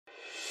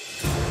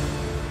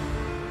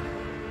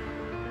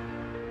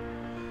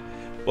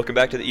Welcome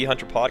back to the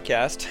eHunter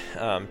podcast.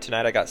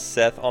 Tonight I got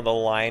Seth on the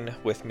line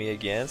with me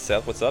again.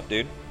 Seth, what's up,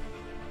 dude?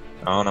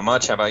 Oh, not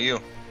much. How about you?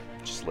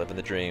 Just living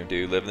the dream,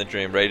 dude. Living the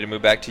dream. Ready to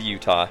move back to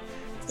Utah.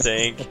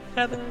 Thank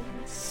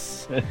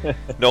heavens.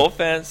 No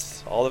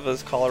offense, all of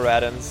us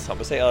Coloradans. I'm going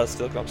to say us.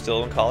 I'm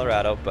still in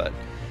Colorado, but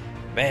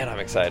man, I'm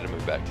excited to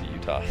move back to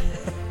Utah.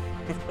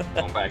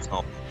 Going back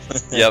home.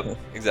 Yep,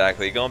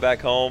 exactly. Going back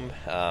home.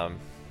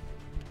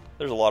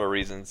 There's a lot of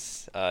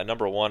reasons.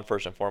 Number one,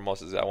 first and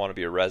foremost, is I want to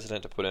be a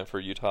resident to put in for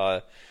Utah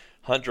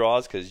hunt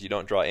draws, because you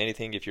don't draw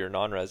anything if you're a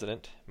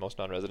non-resident. Most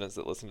non-residents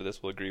that listen to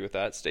this will agree with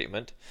that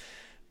statement.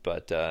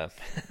 But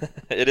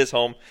it is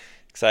home.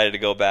 Excited to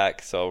go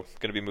back. So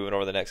going to be moving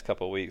over the next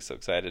couple of weeks. So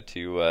excited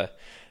to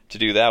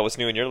do that. What's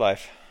new in your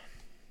life?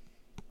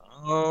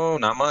 Oh,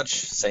 not much.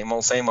 Same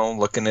old, same old.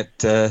 Looking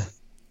at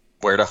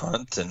where to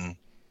hunt and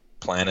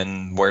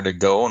planning where to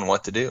go and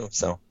what to do.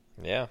 So.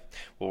 Yeah.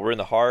 Well, we're in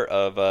the heart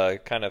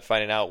of kind of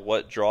finding out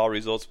what draw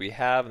results we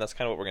have, and that's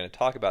kind of what we're going to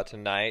talk about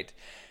tonight.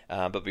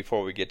 But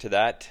before we get to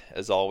that,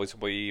 as always,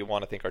 we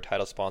want to thank our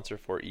title sponsor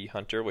for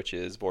eHunter, which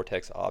is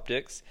Vortex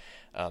Optics.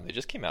 They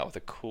just came out with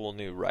a cool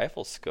new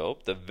rifle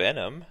scope, the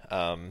Venom.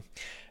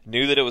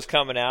 Knew that it was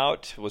coming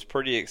out, was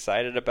pretty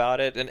excited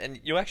about it. And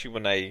you know, actually,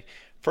 when I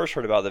first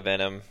heard about the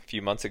Venom a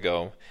few months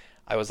ago,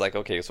 I was like,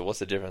 okay, so what's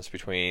the difference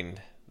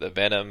between the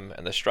Venom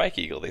and the Strike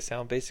Eagle? They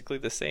sound basically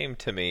the same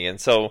to me. And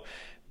so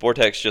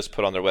Vortex just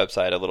put on their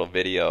website a little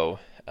video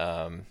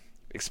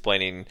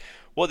explaining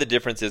what the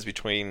difference is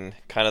between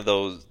kind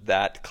of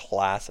that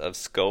class of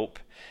scope.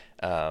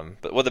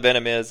 But what the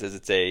Venom is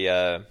it's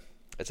a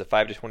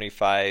 5 to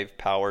 25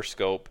 power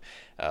scope,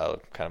 kind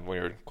of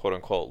weird quote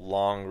unquote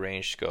long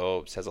range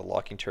scopes. Has a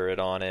locking turret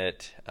on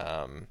it.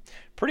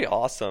 Pretty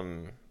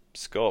awesome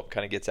scope.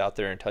 Kind of gets out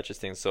there and touches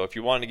things. So if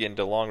you want to get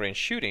into long range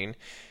shooting,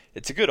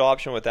 it's a good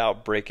option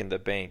without breaking the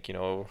bank. You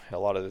know, a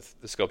lot of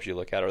the scopes you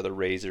look at are the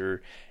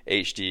Razor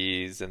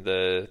HDs and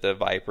the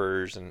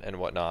Vipers and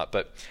whatnot.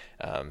 But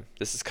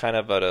this is kind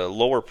of at a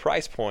lower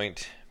price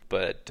point,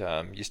 but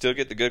you still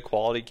get the good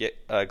quality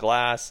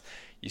glass.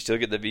 You still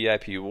get the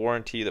VIP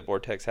warranty that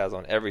Vortex has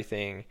on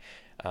everything,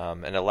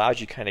 and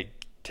allows you kind of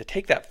to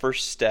take that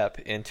first step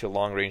into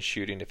long-range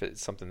shooting if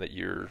it's something that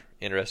you're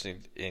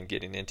interested in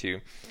getting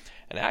into.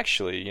 And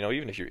actually, you know,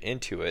 even if you're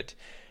into it,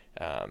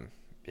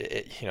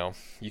 you know,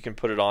 you can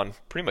put it on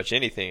pretty much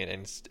anything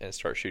and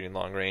start shooting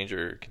long range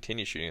or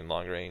continue shooting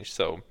long range.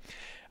 So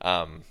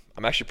I'm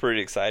actually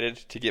pretty excited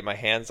to get my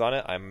hands on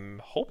it. I'm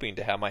hoping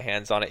to have my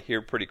hands on it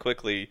here pretty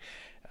quickly.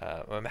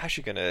 I'm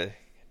actually going to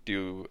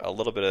do a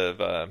little bit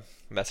of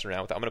messing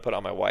around with it. I'm going to put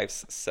on my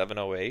wife's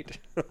 708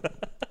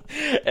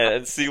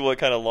 and see what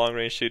kind of long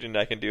range shooting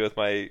I can do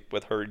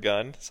with her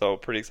gun. So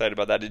pretty excited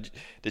about that.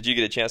 Did you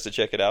get a chance to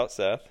check it out,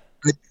 Seth?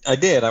 I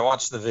did. I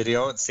watched the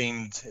video. It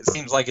seems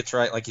like it's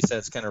right. Like you said,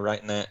 it's kind of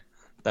right in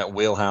that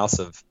wheelhouse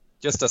of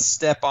just a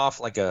step off,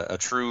 like a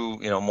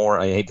true, you know, more,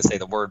 I hate to say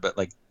the word, but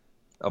like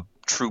a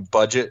true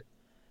budget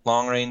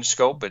long range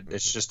scope. But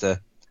it's just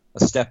a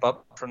step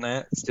up from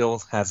that. It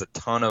still has a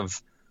ton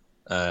of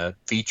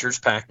features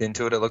packed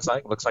into it. It looks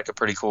like a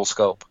pretty cool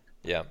scope.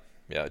 Yeah.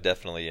 Yeah, it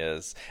definitely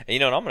is. And, you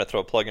know, and I'm going to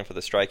throw a plug in for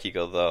the Strike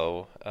Eagle,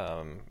 though.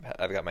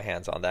 I've got my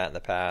hands on that in the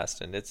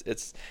past, and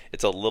it's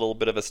a little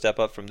bit of a step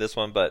up from this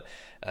one, but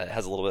it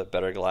has a little bit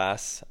better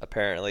glass,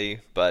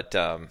 apparently. But,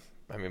 I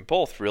mean,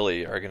 both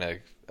really are going to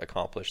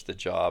accomplish the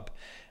job.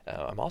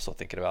 I'm also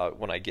thinking about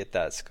when I get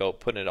that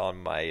scope, putting it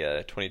on my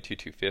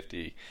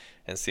 22-250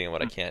 and seeing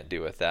what I can't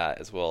do with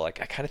that as well.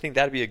 Like, I kind of think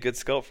that'd be a good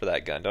scope for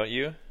that gun, don't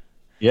you?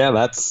 Yeah,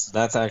 that's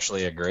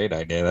actually a great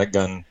idea. That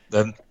gun,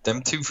 them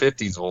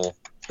 250s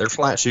they're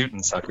flat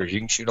shooting suckers. You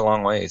can shoot a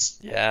long ways.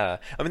 Yeah.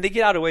 I mean, they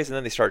get out of ways and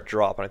then they start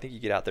dropping. I think you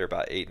get out there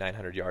about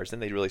 800-900 yards.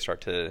 Then they really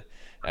start to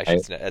 –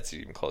 actually, it's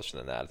even closer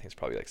than that. I think it's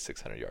probably like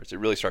 600 yards. It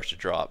really starts to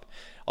drop.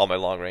 All my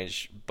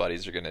long-range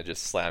buddies are going to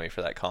just slam me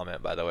for that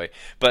comment, by the way.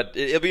 But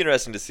it'll be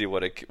interesting to see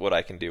what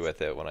I can do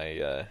with it when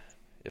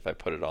if I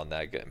put it on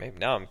that gun. Maybe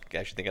now I'm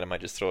actually thinking I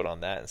might just throw it on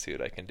that and see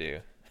what I can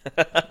do.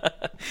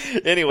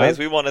 Anyways,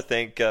 we want to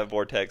thank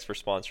Vortex for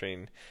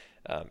sponsoring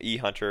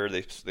eHunter.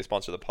 They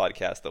sponsor the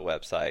podcast, the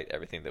website,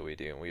 everything that we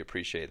do, and we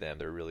appreciate them.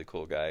 They're really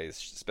cool guys.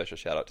 Special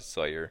shout out to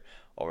Sawyer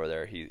over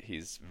there.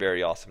 He's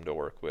very awesome to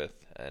work with,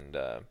 and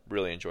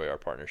really enjoy our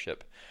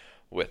partnership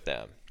with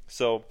them.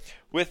 So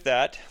with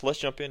that, let's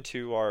jump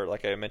into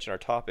like I mentioned, our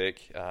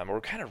topic.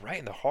 We're kind of right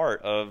in the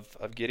heart of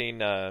getting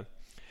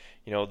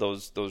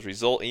those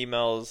result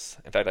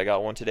emails. In fact, I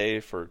got one today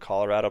for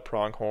Colorado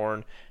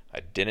pronghorn. I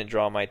didn't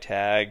draw my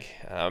tag.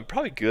 I'm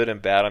probably good and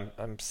bad.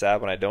 I'm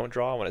sad when I don't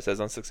draw, when it says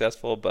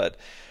unsuccessful, but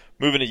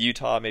moving to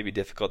Utah may be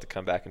difficult to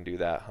come back and do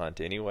that hunt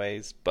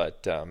anyways.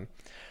 But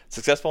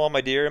successful on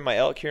my deer and my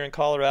elk here in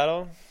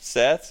Colorado.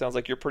 Seth, sounds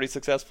like you're pretty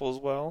successful as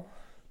well.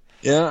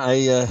 Yeah,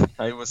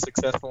 I was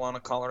successful on a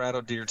Colorado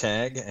deer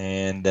tag,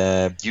 and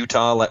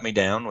Utah let me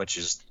down, which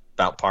is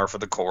about par for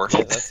the course.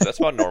 Yeah, that's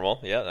about normal.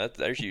 Yeah,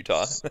 there's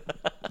Utah.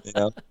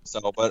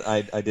 But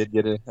I did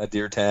get a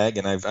deer tag,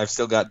 and I've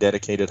still got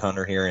dedicated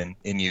hunter here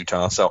in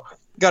Utah. So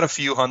got a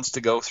few hunts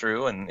to go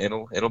through, and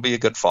it'll be a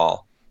good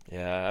fall.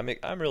 Yeah,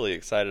 I'm really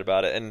excited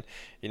about it, and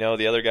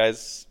the other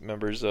guys,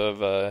 members of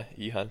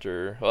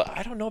eHunter. Well,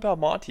 I don't know about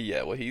Monty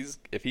yet. Well,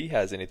 if he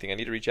has anything, I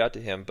need to reach out to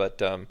him.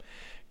 But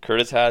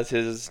Curtis has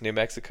his New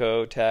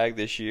Mexico tag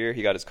this year.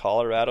 He got his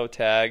Colorado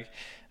tag,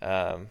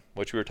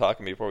 which we were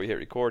talking before we hit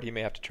record. He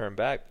may have to turn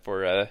back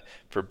for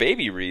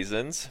baby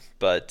reasons,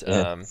 but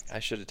Yeah. I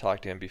should have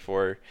talked to him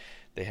before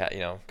they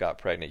got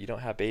pregnant. You don't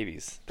have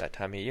babies that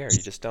time of year.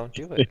 You just don't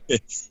do it. You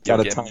Got don't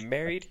a get time.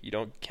 married. You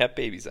don't have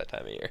babies that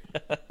time of year.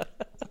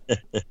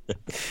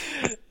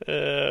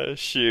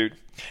 Shoot.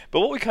 But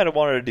what we kind of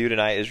wanted to do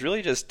tonight is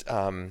really just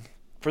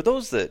for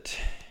those that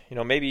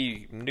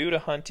maybe new to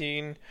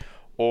hunting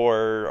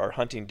or are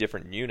hunting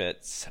different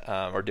units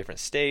or different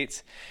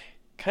states,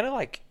 kind of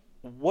like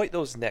what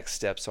those next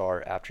steps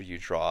are after you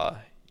draw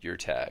your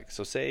tag.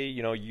 So say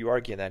you are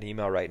getting that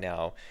email right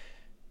now.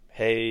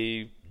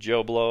 Hey,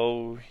 Joe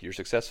Blow, you're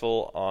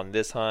successful on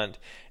this hunt.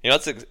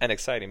 It's an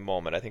exciting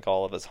moment. I think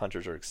all of us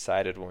hunters are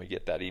excited when we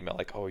get that email,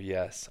 like, oh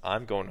yes,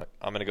 I'm going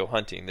to go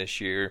hunting this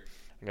year.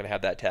 I'm going to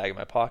have that tag in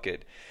my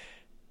pocket.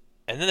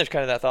 And then there's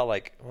kind of that thought,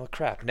 like, well,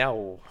 crap,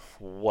 now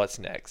what's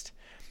next?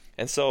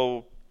 And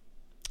so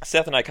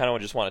Seth and I kind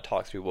of just want to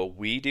talk through what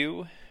we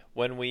do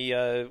when we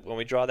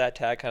draw that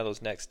tag, kind of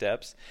those next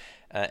steps.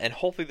 And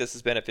hopefully this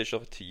is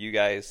beneficial to you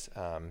guys.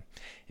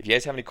 If you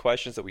guys have any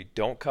questions that we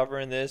don't cover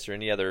in this or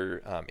any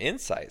other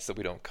insights that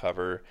we don't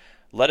cover,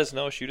 let us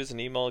know. Shoot us an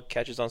email,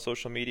 catch us on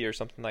social media or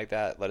something like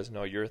that. Let us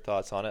know your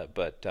thoughts on it.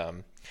 But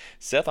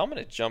Seth, I'm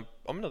going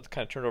to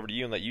kind of turn it over to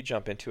you and let you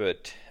jump into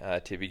it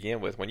to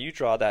begin with. When you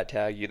draw that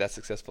tag, you get that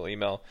successful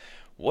email,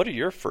 what are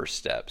your first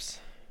steps?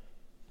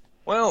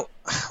 Well,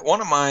 one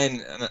of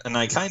mine, and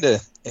I kind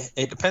of,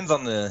 it depends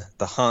on the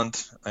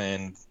hunt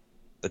and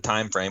the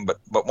time frame, but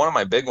one of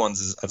my big ones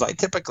is I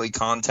typically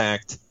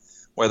contact,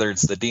 whether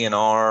it's the DNR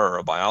or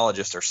a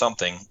biologist or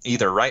something,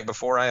 either right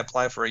before I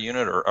apply for a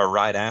unit or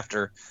right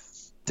after,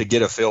 to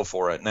get a feel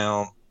for it.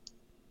 Now,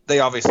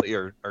 they obviously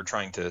are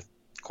trying to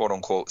quote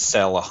unquote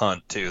sell a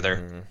hunt too. They're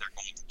going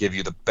to give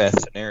you the best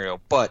scenario,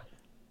 but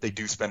they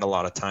do spend a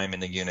lot of time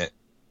in the unit.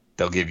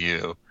 They'll give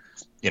you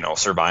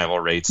survival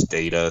rates,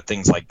 data,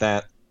 things like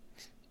that.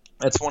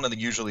 That's one of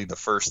usually the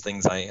first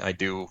things I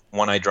do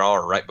when I draw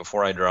or right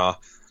before I draw.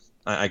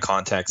 I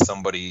contact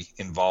somebody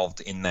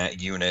involved in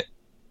that unit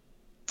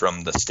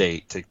from the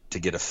state to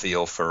get a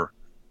feel for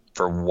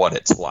what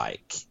it's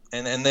like.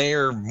 And they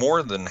are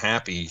more than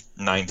happy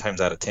 9 times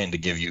out of 10 to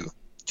give you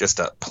just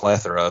a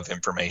plethora of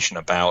information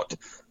about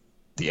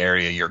the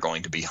area you're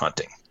going to be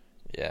hunting.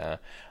 Yeah,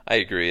 I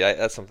agree.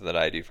 That's something that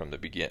I do from the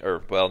beginning,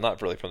 or well, not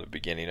really from the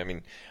beginning. I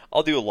mean,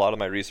 I'll do a lot of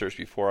my research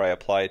before I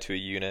apply to a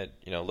unit.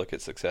 Look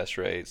at success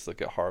rates,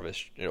 look at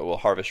harvest,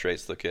 harvest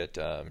rates, look at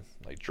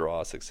like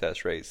draw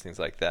success rates, things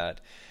like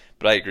that.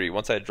 But I agree.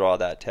 Once I draw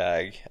that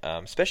tag,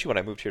 especially when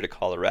I moved here to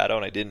Colorado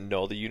and I didn't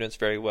know the units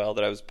very well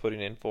that I was putting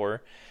in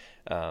for,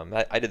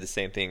 I did the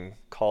same thing.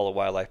 Call a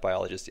wildlife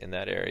biologist in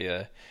that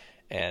area.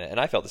 And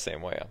I felt the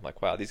same way. I'm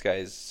like, wow, these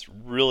guys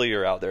really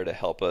are out there to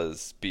help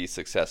us be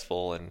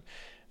successful, and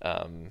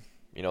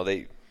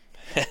they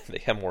they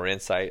have more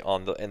insight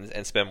on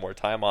and spend more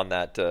time on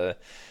that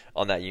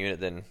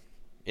unit than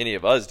any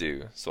of us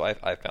do. So I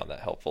found that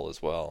helpful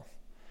as well.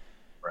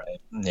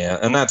 Right. Yeah,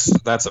 and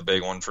that's a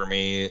big one for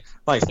me.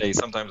 Like I say,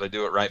 sometimes I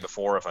do it right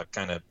before if I've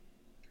kind of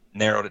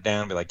narrowed it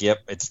down, be like, yep,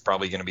 it's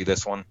probably going to be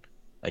this one.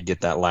 I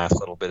get that last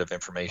little bit of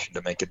information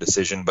to make a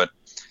decision, but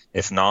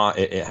if not,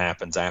 it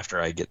happens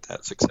after I get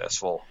that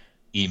successful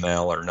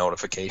email or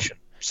notification.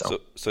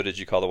 So did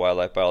you call the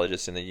wildlife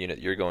biologist in the unit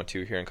you're going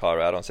to here in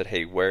Colorado and said,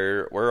 hey,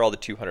 where are all the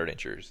 200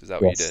 inchers? Is that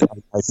what you did?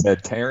 I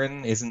said,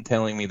 Taryn isn't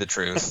telling me the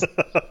truth.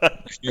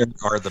 Here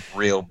are the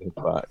real big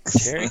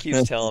bucks. Taryn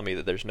keeps telling me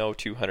that there's no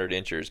 200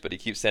 inchers, but he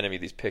keeps sending me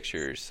these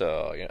pictures.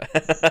 So,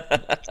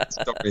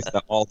 Stories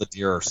that all the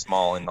deer are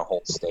small in the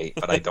whole state,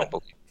 but I don't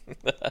believe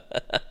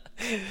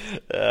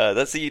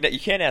you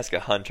can't ask a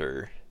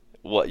hunter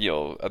what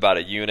about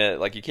a unit.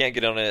 Like, you can't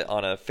get on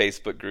a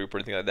Facebook group or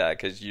anything like that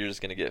because you're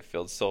just going to get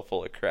filled so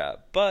full of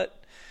crap.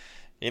 But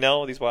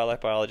these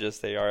wildlife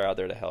biologists, they are out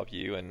there to help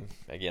you, and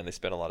again, they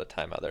spend a lot of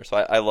time out there. So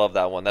I love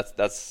that one.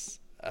 That's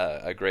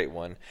a great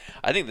one.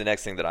 I think the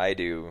next thing that I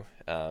do,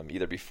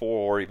 either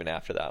before or even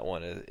after that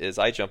one, is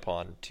I jump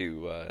on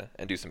to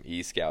and do some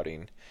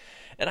e-scouting,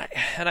 and I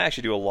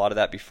actually do a lot of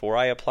that before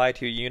I apply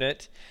to a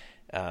unit.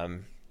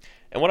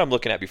 And what I'm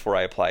looking at before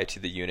I apply to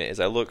the unit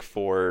is I look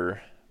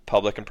for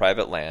public and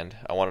private land.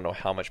 I want to know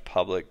how much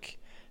public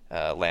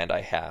land I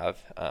have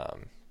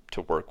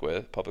to work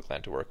with, public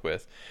land to work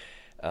with.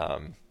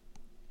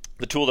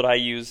 The tool that I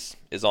use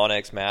is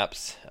onX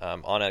Maps.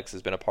 onX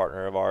has been a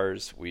partner of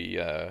ours.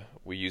 We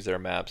use their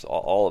maps.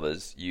 All of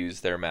us use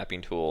their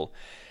mapping tool.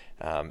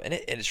 And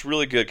it's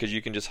really good because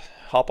you can just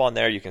hop on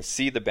there. You can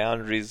see the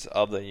boundaries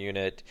of the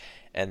unit.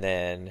 And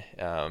then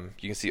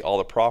you can see all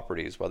the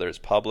properties, whether it's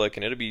public,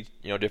 and it'll be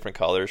different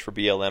colors. For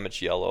BLM,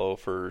 it's yellow.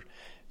 For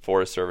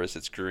Forest Service,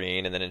 it's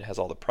green. And then it has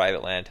all the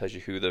private land, tells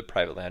you who the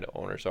private land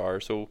owners are.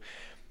 So,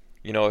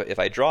 if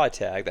I draw a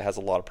tag that has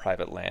a lot of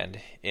private land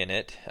in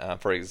it,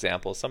 for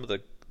example, some of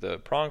the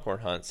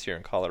pronghorn hunts here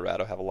in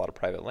Colorado have a lot of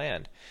private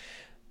land,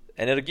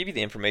 and it'll give you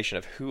the information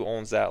of who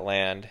owns that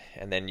land,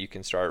 and then you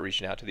can start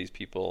reaching out to these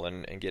people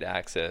and get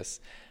access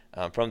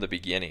from the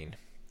beginning.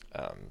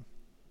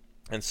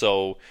 And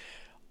so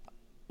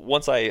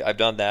once I've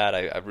done that,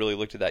 I've really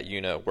looked at that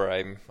unit where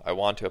I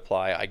want to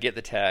apply. I get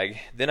the tag,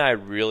 then I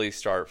really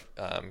start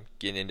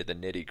getting into the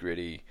nitty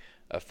gritty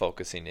of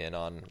focusing in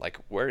on like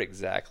where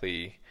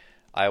exactly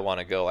I want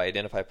to go. I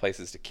identify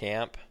places to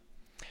camp.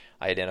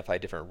 I identify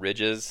different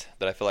ridges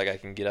that I feel like I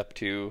can get up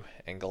to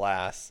and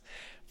glass.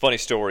 Funny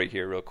story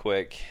here, real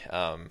quick.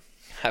 I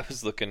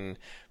was looking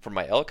for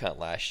my elk hunt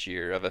last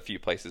year of a few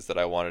places that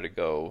I wanted to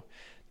go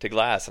to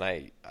glass,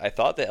 and I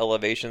thought the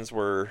elevations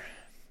were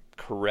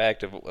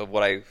correct of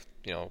what I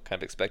kind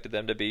of expected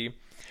them to be,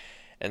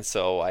 and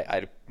so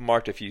I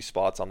marked a few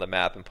spots on the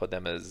map and put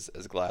them as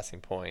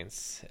glassing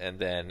points. And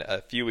then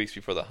a few weeks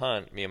before the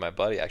hunt, me and my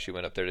buddy actually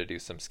went up there to do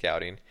some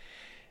scouting,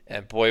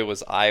 and boy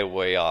was I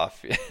way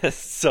off.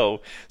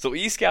 so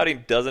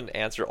e-scouting doesn't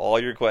answer all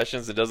your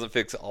questions. It doesn't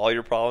fix all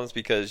your problems,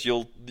 because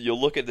you'll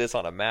look at this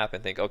on a map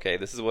and think, okay,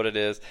 this is what it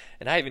is.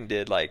 And I even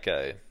did like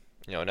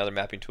another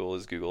mapping tool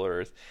is Google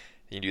Earth.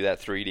 You can do that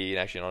 3D, and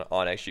actually on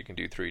onX you can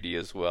do 3D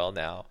as well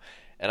now.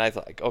 And I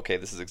thought, like, okay,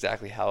 this is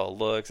exactly how it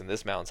looks, and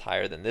this mountain's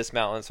higher than this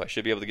mountain, so I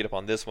should be able to get up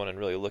on this one and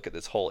really look at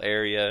this whole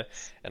area.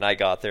 And I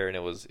got there, and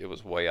it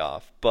was way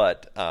off.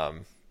 But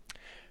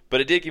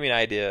it did give me an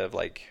idea of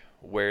like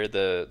where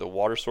the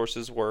water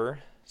sources were,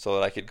 so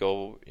that I could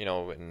go,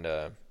 and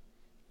kind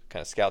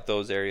of scout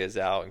those areas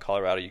out. In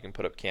Colorado, you can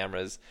put up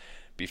cameras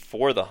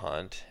before the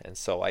hunt, and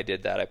so I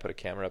did that. I put a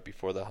camera up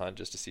before the hunt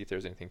just to see if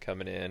there's anything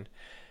coming in.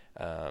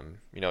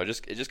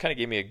 It just kind of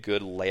gave me a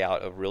good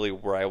layout of really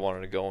where I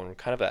wanted to go, and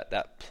kind of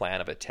that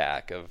plan of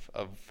attack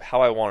of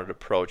how I wanted to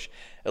approach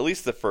at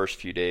least the first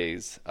few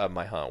days of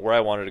my hunt, where I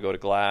wanted to go to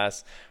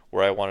glass,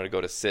 where I wanted to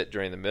go to sit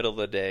during the middle of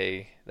the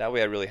day. That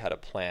way I really had a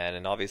plan.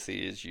 And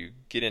obviously as you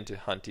get into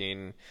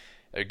hunting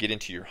or get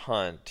into your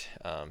hunt,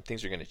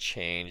 things are going to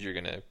change. You're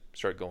going to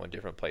start going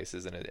different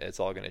places, and it's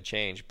all going to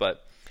change.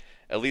 But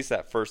at least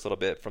that first little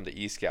bit from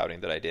the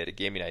e-scouting that I did, it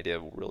gave me an idea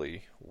of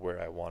really where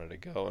I wanted to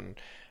go. And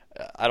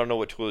I don't know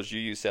what tools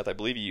you use, Seth. I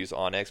believe you use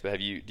onX, but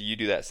do you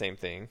do that same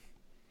thing?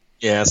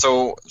 Yeah,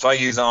 so I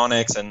use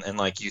onX and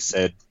like you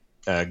said,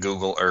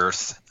 Google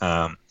Earth.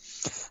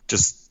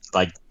 Just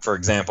like, for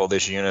example,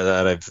 this unit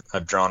that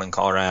I've drawn in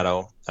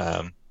Colorado,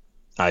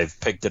 I've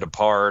picked it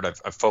apart.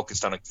 I've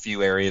focused on a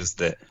few areas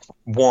that,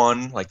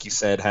 one, like you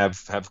said,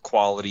 have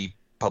quality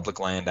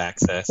public land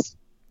access,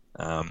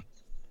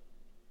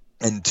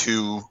 and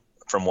two,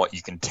 from what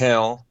you can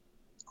tell,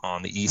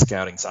 on the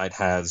e-scouting side,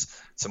 has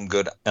some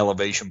good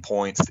elevation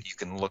points that you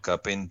can look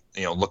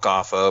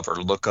off of, or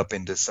look up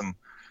into some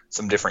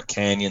different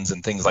canyons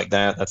and things like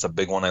that. That's a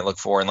big one I look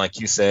for. And like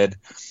you said,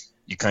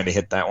 you kind of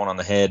hit that one on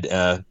the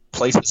head.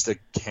 Places to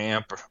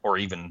camp or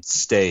even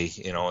stay,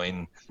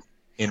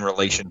 in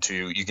relation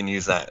to, you can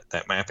use that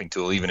mapping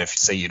tool. Even if you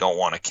say you don't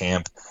want to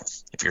camp,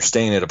 if you're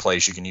staying at a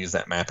place, you can use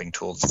that mapping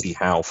tool to see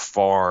how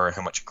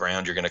much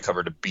ground you're going to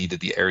cover to be to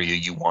the area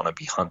you want to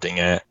be hunting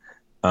at.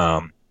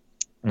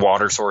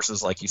 Water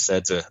sources, like you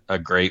said, is a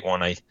great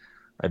one.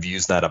 I've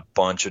used that a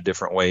bunch of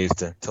different ways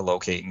to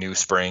locate new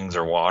springs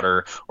or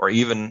water, or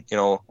even,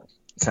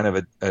 kind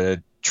of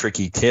a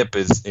tricky tip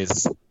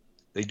is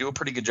they do a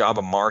pretty good job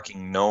of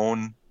marking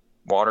known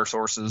water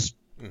sources.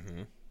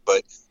 Mm-hmm.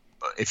 But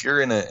if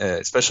you're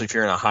especially if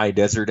you're in a high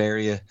desert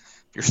area,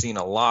 if you're seeing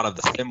a lot of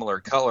the similar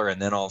color,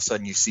 and then all of a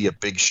sudden you see a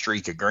big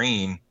streak of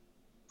green,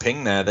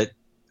 ping that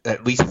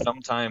at least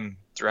sometime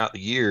throughout the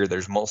year,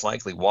 there's most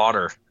likely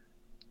water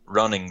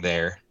running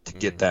there to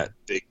get that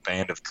big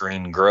band of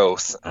green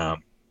growth.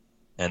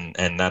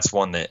 And that's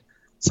one that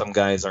some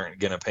guys aren't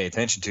going to pay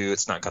attention to.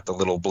 It's not got the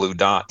little blue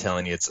dot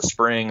telling you it's a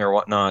spring or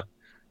whatnot.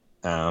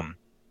 And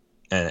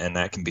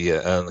that can be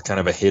a kind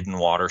of a hidden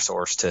water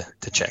source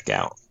to check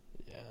out.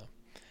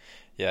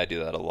 Yeah, I do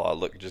that a lot.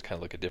 Look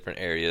at different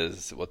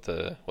areas, what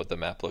the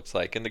map looks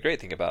like. And the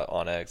great thing about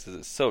onX is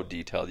it's so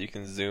detailed. You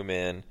can zoom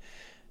in,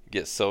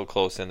 get so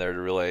close in there to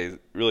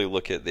really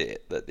look at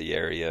the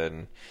area.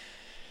 And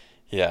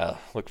yeah,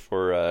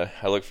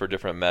 I look for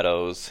different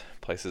meadows,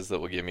 places that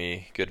will give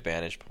me good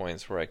vantage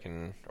points where I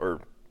can,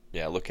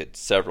 look at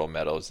several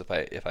meadows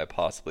if I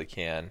possibly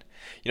can.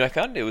 I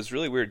found it was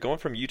really weird going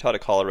from Utah to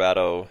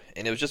Colorado,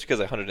 and it was just because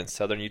I hunted in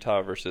southern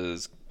Utah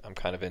versus I'm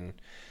kind of in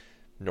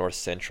north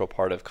central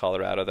part of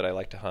Colorado that I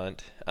like to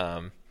hunt.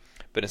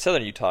 But in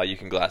southern Utah, you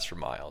can glass for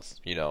miles.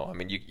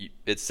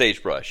 It's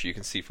sagebrush. You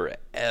can see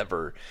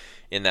forever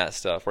in that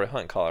stuff. Where I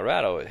hunt in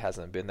Colorado, it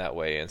hasn't been that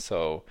way, and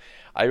so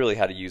I really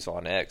had to use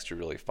onX to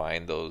really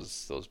find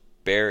those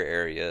bare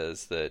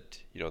areas that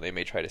they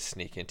may try to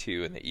sneak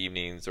into in the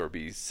evenings or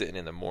be sitting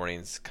in the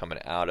mornings coming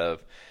out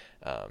of.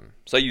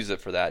 So I use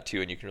it for that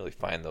too, and you can really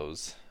find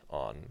those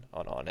on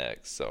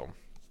onX. So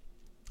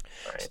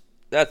right.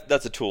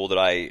 That's a tool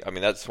that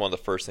that's one of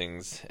the first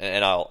things,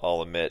 and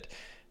I'll admit,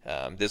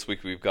 this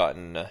week we've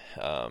gotten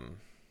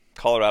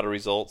Colorado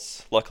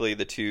results. Luckily,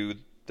 the two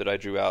that I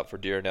drew out for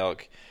deer and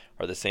elk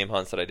are the same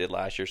hunts that I did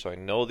last year, so I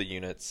know the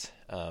units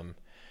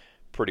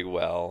pretty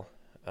well.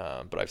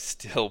 But I've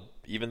still,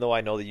 even though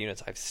I know the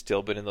units, I've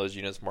still been in those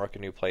units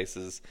marking new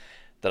places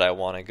that I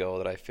want to go,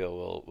 that I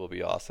feel will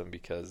be awesome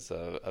because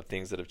of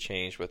things that have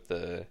changed with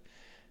the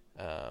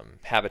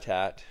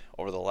habitat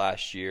over the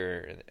last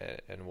year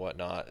and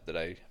whatnot, that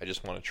I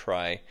just want to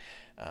try.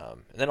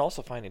 And then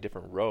also finding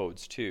different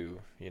roads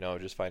too,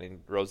 just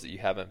finding roads that you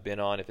haven't been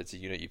on. If it's a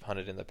unit you've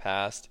hunted in the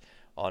past,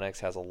 onX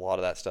has a lot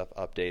of that stuff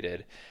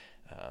updated.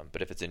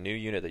 But if it's a new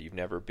unit that you've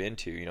never been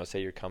to,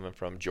 say you're coming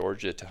from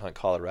Georgia to hunt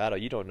Colorado,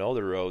 you don't know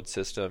the road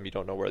system, you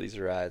don't know where these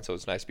are at, and so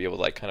it's nice to be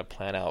able to kind of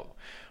plan out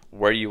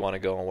where you want to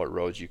go and what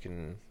roads you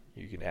can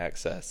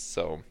access.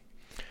 So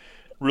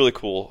really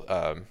cool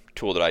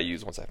tool that I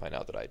use once I find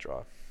out that I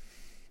draw.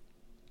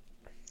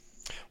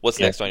 What's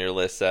next on your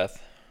list,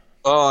 Seth?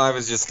 Oh, I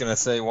was just gonna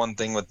say one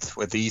thing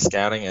with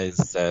e-scouting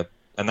is,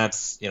 and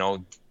that's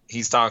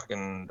he's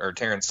talking, or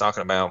Taryn's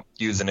talking about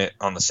using it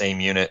on the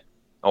same unit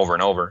over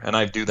and over, and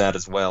I do that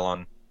as well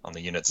on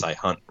the units I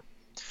hunt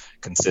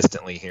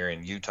consistently here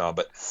in Utah.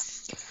 But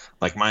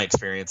like my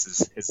experience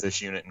is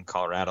this unit in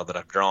Colorado that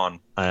I've drawn,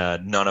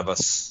 none of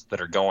us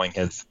that are going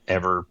have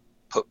ever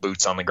put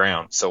boots on the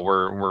ground, so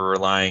we're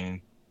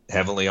relying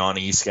heavily on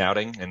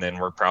e-scouting, and then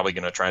we're probably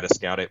going to try to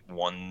scout it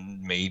 1,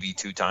 maybe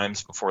 2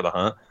 times before the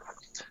hunt.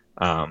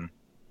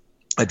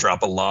 I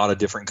drop a lot of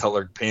different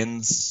colored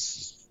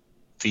pins,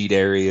 feed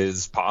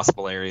areas,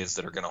 possible areas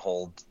that are going to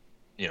hold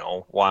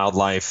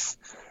wildlife,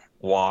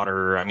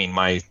 water. I mean,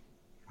 my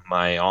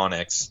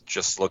onX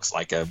just looks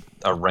like a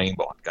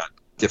rainbow. I've got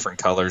different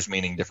colors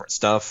meaning different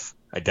stuff.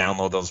 I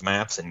download those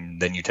maps,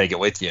 and then you take it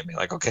with you and be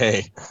like,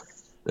 okay,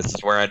 this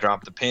is where I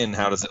dropped the pin.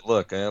 How does it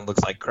look? It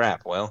looks like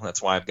crap. Well,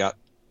 that's why I've got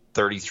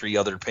 33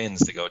 other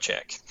pins to go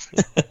check.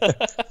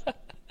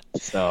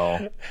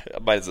 So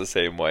mine's the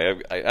same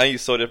way. I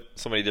use so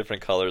many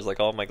different colors. Like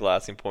all my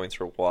glassing points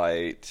are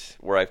white.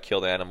 Where I've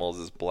killed animals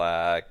is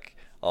black.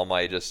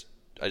 I just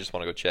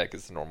want to go check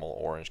is the normal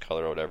orange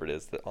color or whatever it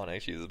is that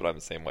onX uses. But I'm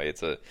the same way.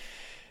 It's a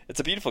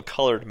beautiful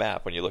colored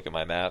map when you look at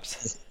my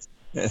maps.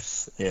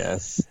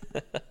 Yes.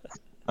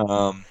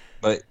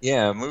 But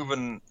yeah,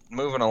 moving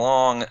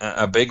along,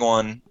 a big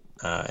one,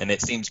 and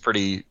it seems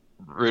pretty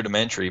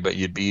rudimentary, but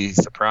you'd be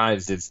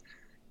surprised is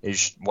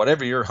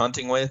whatever you're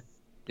hunting with.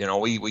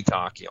 We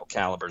talk,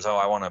 calibers. Oh,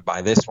 I want to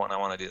buy this one. I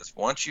want to do this.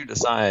 Once you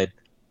decide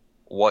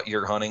what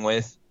you're hunting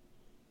with,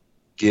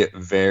 get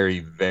very,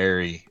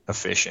 very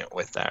efficient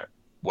with that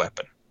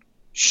weapon.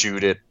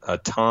 Shoot it a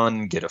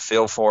ton, get a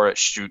feel for it,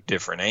 shoot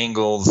different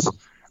angles.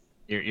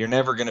 You're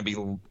never going to be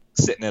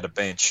sitting at a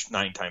bench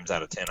 9 times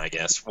out of 10, I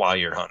guess, while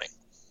you're hunting.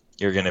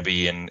 You're going to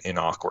be in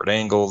awkward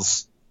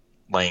angles,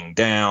 laying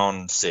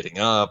down, sitting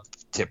up,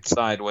 tipped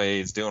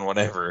sideways, doing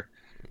whatever.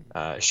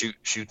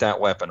 Shoot that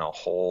weapon a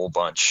whole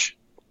bunch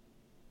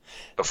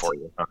before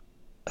you hunt.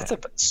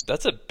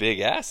 That's a big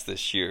ask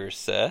this year,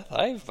 Seth.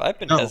 I've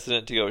been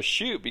hesitant to go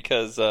shoot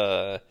because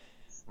I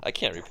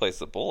can't replace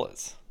the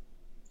bullets.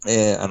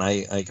 Yeah, and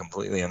I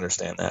completely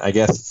understand that. I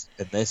guess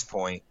at this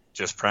point,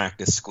 just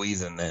practice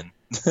squeezing then.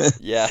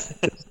 Yeah.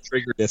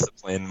 Trigger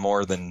discipline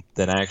more than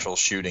actual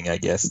shooting, I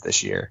guess,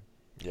 this year.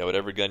 Yeah,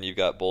 whatever gun you've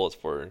got bullets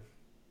for,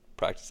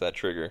 practice that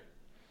trigger.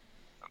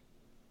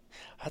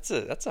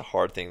 That's a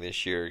hard thing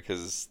this year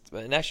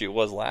and actually it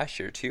was last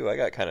year too. I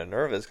got kind of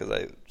nervous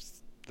because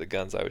the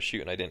guns I was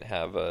shooting, I didn't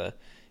have it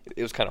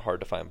was kind of hard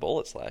to find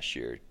bullets last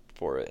year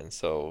for it, and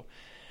so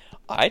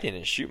I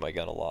didn't shoot my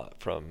gun a lot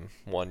from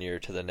one year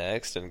to the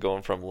next, and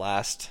going from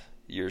last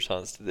year's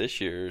hunts to this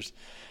year's,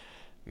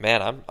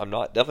 man, I'm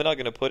definitely not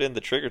going to put in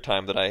the trigger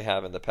time that I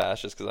have in the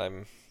past just because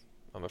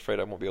I'm afraid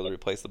I won't be able to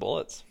replace the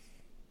bullets.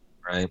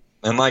 Right.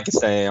 And like I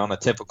say, on a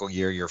typical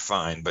year, you're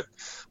fine. But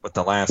with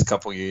the last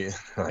couple years,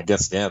 I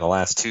guess, the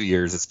last 2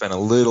 years, it's been a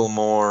little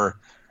more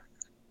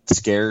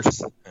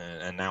scarce.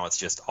 And now it's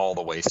just all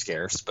the way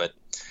scarce. But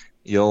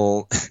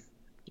you'll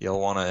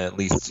want to at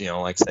least,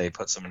 like say,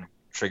 put some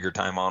trigger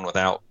time on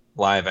without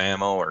live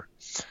ammo or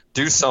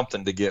do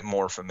something to get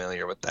more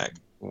familiar with that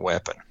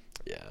weapon.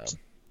 Yeah.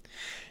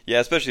 Yeah,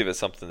 especially if it's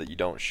something that you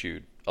don't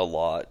shoot a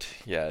lot.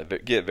 Yeah,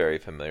 get very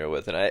familiar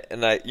with. And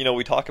I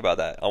we talk about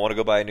that. I want to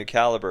go buy a new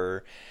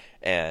caliber,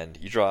 and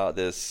you draw out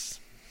this,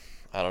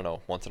 I don't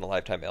know, once in a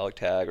lifetime elk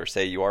tag, or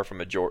say you are from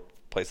a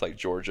place like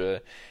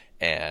Georgia,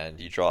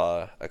 and you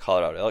draw a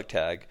Colorado elk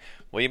tag.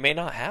 Well, you may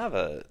not have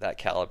that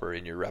caliber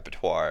in your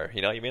repertoire.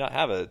 You may not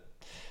have a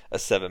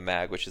 7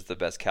 mag, which is the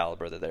best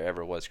caliber that there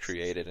ever was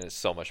created, and is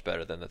so much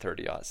better than the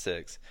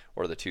 30-06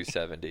 or the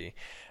 270.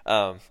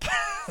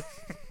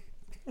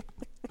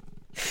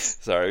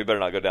 Sorry, we better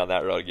not go down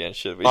that road again,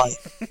 should we?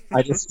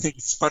 I just think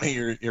it's funny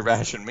you're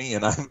bashing me,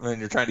 and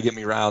you're trying to get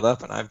me riled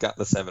up, and I've got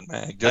the 7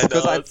 mag. Just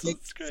because I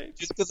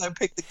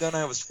picked the gun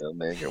I was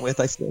familiar with,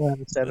 I still have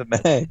a 7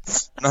 mag.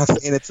 I'm not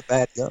saying it's a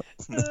bad gun.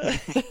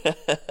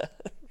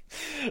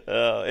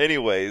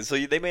 Anyways, so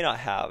they may not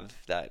have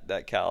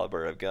that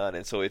caliber of gun,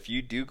 and so if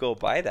you do go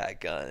buy that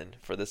gun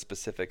for this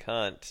specific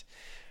hunt,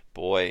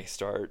 boy,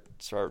 start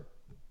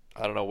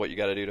I don't know what you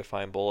got to do to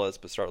find bullets,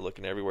 but start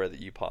looking everywhere that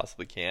you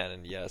possibly can.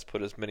 And yes,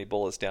 put as many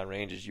bullets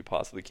downrange as you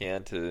possibly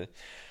can to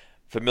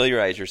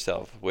familiarize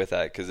yourself with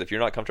that. Because if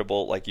you're not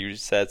comfortable, like you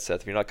said,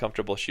 Seth, if you're not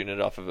comfortable shooting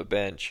it off of a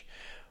bench,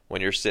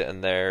 when you're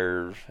sitting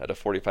there at a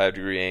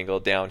 45-degree angle,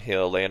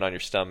 downhill, laying on your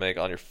stomach,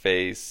 on your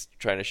face,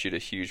 trying to shoot a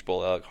huge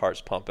bullet,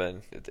 heart's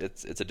pumping,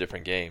 it's a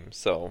different game.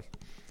 So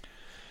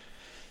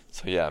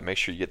yeah, make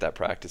sure you get that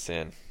practice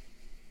in.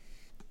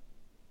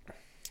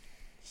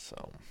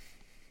 So.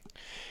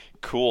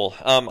 Cool.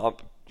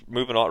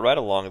 Moving on right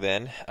along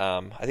then.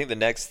 I think the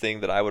next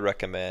thing that I would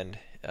recommend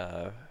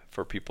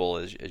for people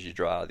as you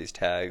draw out these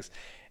tags,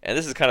 and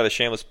this is kind of a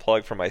shameless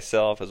plug for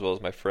myself as well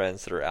as my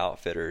friends that are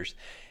outfitters,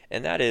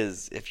 and that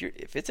is if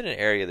it's in an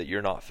area that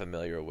you're not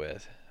familiar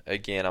with.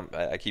 Again,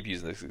 I keep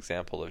using this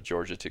example of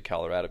Georgia to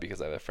Colorado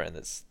because I have a friend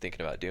that's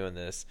thinking about doing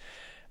this.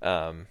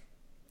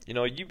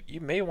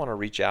 You may want to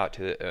reach out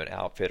to an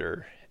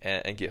outfitter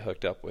and get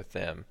hooked up with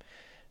them.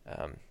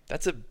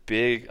 That's a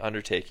big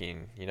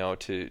undertaking,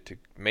 to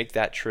make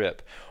that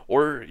trip.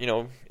 Or,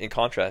 in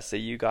contrast, say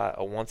you got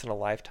a once in a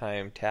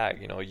lifetime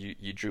tag,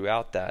 you drew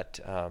out that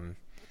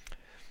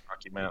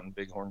Rocky Mountain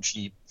Bighorn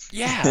sheep.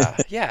 Yeah,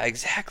 yeah,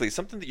 exactly.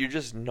 Something that you're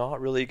just not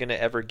really going to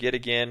ever get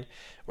again,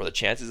 or the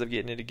chances of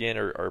getting it again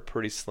are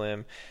pretty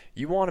slim.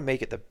 You want to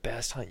make it the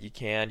best hunt you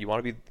can. You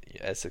want to be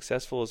as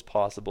successful as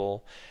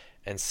possible.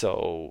 And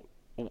so,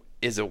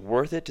 is it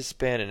worth it to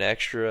spend an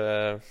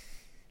extra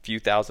few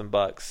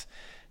 $1,000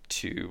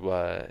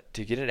 to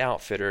get an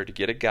outfitter, to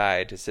get a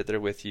guide to sit there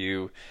with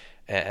you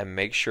and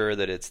make sure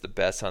that it's the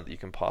best hunt that you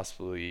can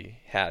possibly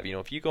have?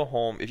 If you go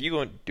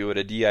and do it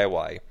a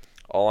DIY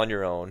all on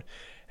your own,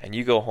 and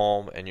you go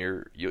home and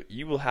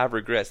you will have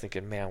regrets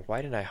thinking, man,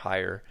 why didn't I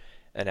hire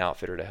an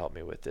outfitter to help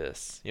me with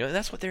this? And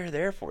that's what they're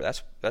there for.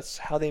 That's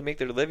how they make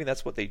their living.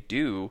 That's what they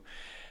do.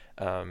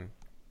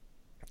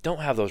 Don't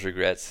have those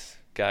regrets,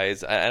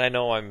 guys. And I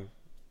know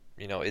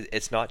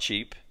it's not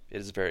cheap. It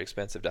is very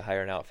expensive to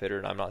hire an outfitter,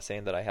 and I'm not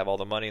saying that I have all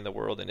the money in the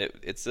world, and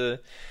it's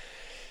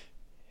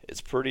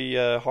pretty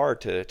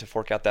hard to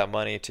fork out that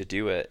money to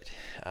do it.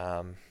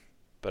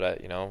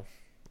 But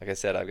like I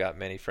said, I've got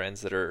many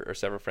friends or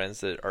several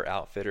friends that are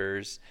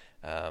outfitters.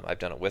 I've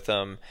done it with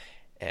them,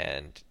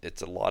 and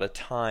it's a lot of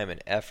time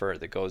and effort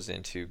that goes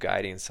into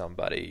guiding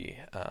somebody.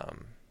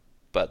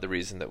 But the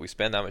reason that we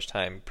spend that much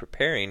time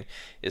preparing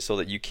is so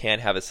that you can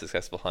have a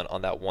successful hunt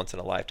on that once in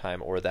a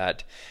lifetime or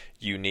that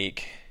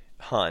unique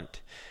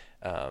hunt.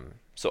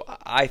 So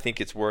I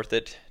think it's worth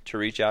it to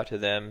reach out to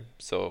them.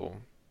 So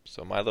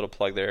my little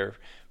plug there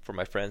for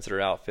my friends that are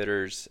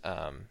outfitters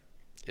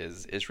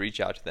is reach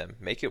out to them.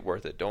 Make it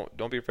worth it.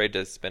 Don't be afraid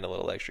to spend a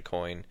little extra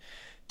coin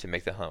to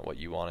make the hunt what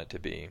you want it to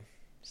be.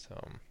 So,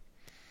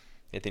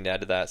 anything to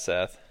add to that,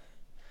 Seth?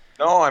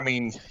 No, I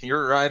mean,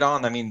 you're right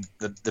on. I mean,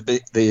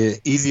 the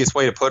easiest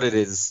way to put it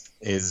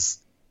is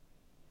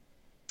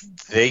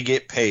they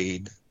get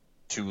paid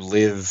to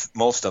live,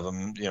 most of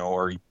them,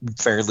 are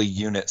fairly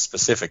unit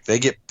specific. They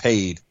get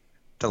paid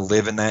to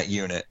live in that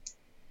unit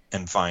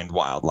and find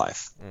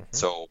wildlife. Mm-hmm.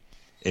 So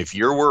if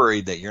you're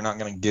worried that you're not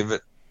going to give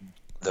it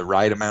the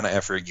right amount of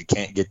effort, you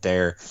can't get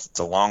there, it's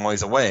a long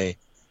ways away,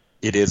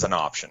 it is an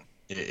option.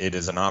 It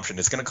is an option.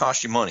 It's going to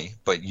cost you money,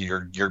 but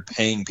you're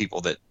paying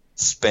people that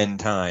spend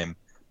time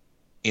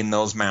in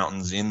those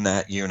mountains, in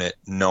that unit,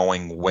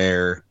 knowing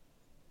where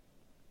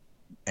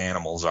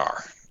animals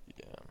are.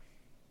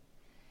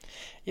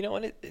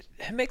 And it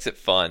makes it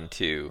fun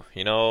too.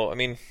 I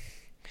mean,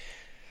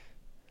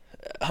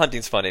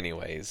 hunting's fun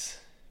anyways.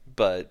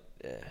 But,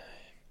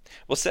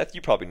 well, Seth,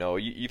 you probably know.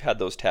 You've had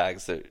those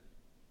tags that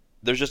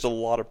there's just a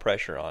lot of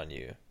pressure on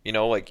you.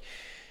 Like,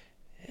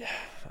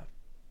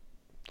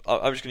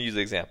 I'm just going to use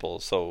the example.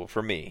 So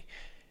for me,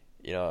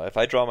 if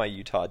I draw my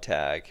Utah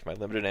tag, my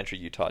limited entry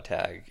Utah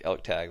tag,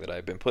 elk tag that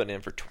I've been putting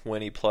in for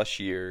 20 plus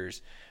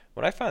years,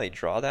 when I finally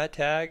draw that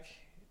tag,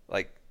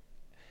 like,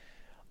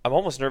 I'm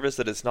almost nervous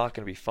that it's not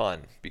going to be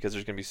fun because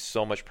there's going to be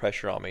so much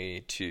pressure on me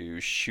to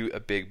shoot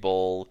a big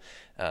bull,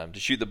 to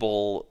shoot the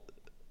bull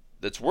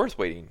that's worth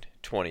waiting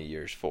 20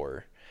 years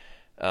for.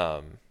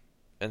 And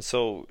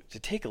so to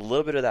take a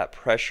little bit of that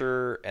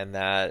pressure and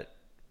that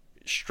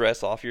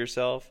stress off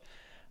yourself,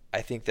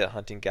 I think that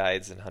hunting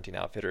guides and hunting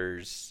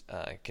outfitters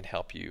can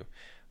help you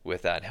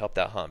with that and help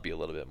that hunt be a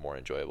little bit more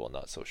enjoyable and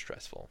not so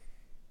stressful.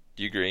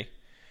 Do you agree?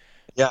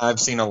 Yeah, I've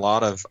seen a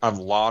lot of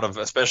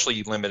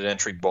especially limited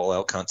entry bull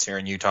elk hunts here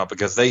in Utah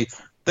because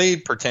they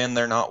pretend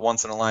they're not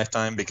once in a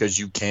lifetime because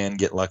you can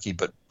get lucky,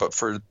 but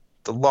for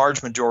the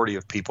large majority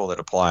of people that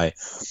apply,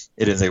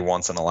 it is a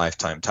once in a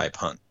lifetime type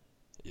hunt.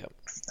 Yep.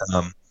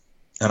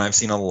 And I've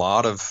seen a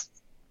lot of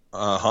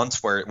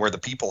hunts where the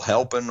people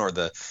helping or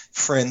the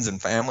friends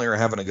and family are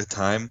having a good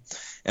time,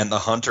 and the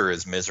hunter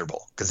is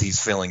miserable because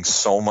he's feeling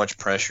so much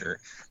pressure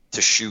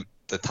to shoot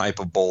the type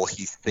of bull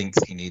he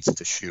thinks he needs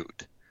to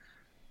shoot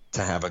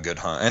to have a good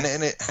hunt.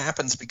 And it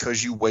happens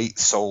because you wait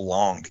so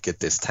long to get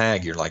this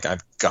tag. You're like,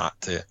 I've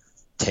got to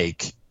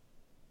take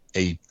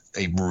a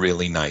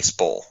really nice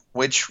bull.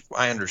 which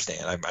I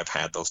understand. I've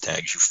had those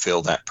tags. You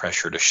feel that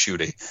pressure to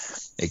shoot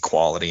a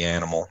quality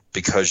animal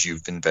because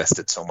you've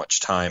invested so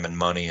much time and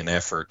money and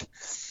effort.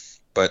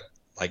 But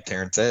like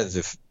Terrence says,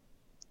 if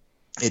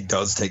it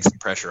does take some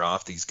pressure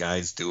off, these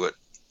guys do it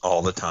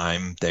all the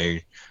time.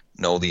 They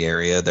know the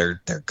area.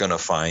 They're gonna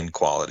find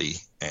quality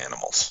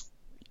animals.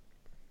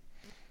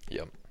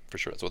 Yep, for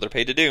sure. That's what they're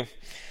paid to do.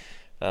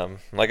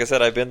 Like I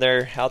said, I've been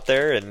there, out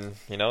there, and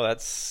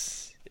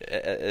that's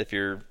if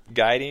you're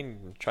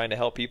guiding, trying to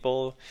help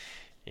people,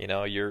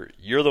 you're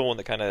the one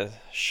that kind of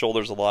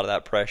shoulders a lot of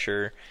that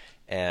pressure,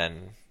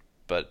 and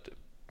but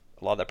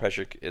a lot of that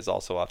pressure is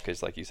also off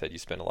because, like you said, you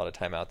spend a lot of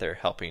time out there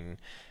helping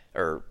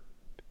or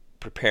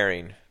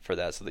preparing for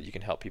that so that you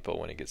can help people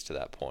when it gets to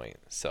that point.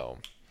 So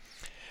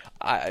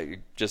I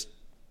just,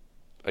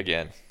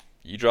 again,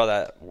 you draw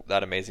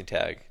that amazing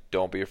tag,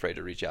 don't be afraid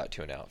to reach out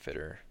to an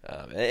outfitter,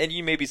 and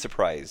you may be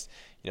surprised.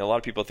 A lot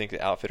of people think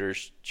that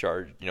outfitters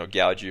charge,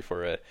 gouge you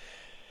for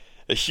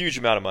a huge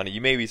amount of money.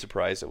 You may be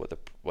surprised at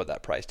what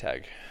that price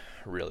tag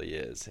really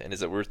is, and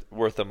is it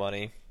worth the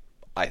money?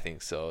 I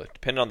think so.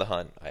 Depending on the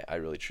hunt, I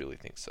really truly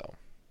think so.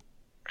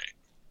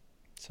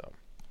 So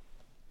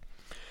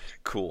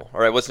cool. All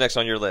right, what's next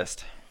on your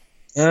list?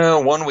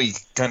 One we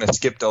kind of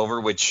skipped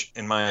over, which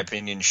in my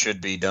opinion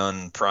should be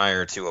done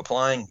prior to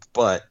applying,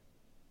 but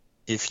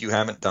if you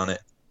haven't done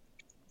it,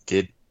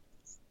 get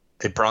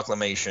a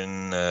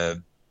proclamation,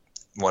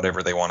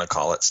 whatever they want to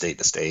call it, state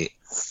to state,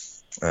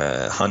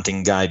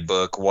 hunting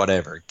guidebook,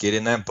 whatever. Get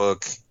in that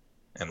book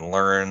and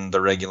learn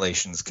the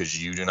regulations, because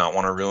you do not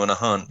want to ruin a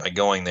hunt by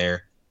going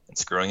there and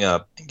screwing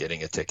up and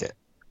getting a ticket.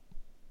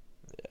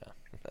 Yeah,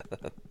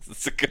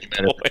 that's a good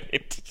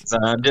point. So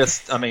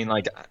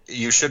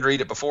you should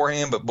read it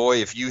beforehand, but boy,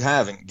 if you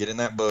haven't, get in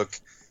that book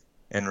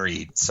and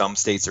read. Some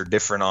states are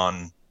different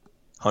on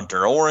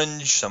hunter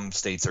orange. Some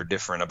states are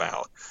different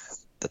about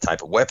the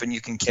type of weapon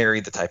you can carry,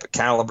 the type of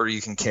caliber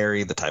you can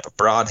carry, the type of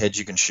broadhead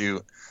you can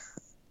shoot.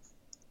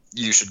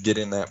 You should get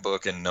in that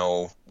book and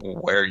know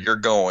where you're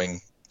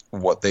going,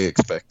 what they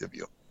expect of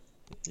you.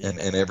 Yeah.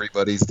 And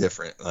everybody's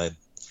different.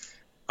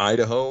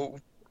 Idaho,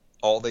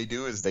 all they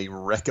do is they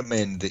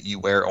recommend that you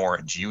wear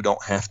orange. You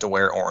don't have to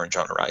wear orange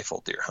on a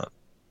rifle deer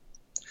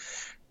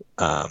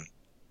hunt.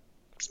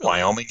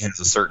 Wyoming has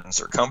a certain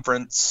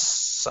circumference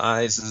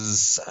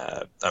sizes.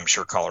 I'm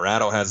sure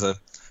Colorado has a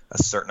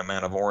certain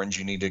amount of orange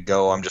you need to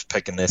go. I'm just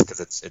picking this because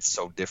it's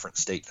so different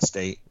state to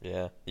state.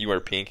 Yeah, you wear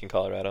pink in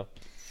Colorado.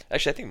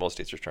 Actually, I think most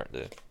states are starting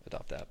to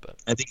adopt that. But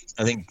I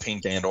think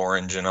pink and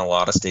orange in a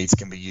lot of states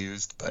can be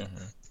used,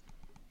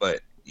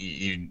 but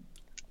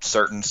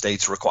certain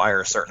states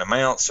require a certain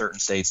amount. Certain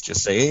states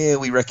just say, hey,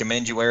 we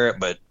recommend you wear it,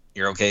 but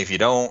you're okay if you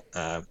don't.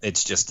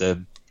 It's just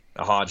a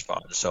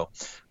hodgepodge. So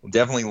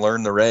definitely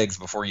learn the regs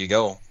before you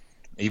go.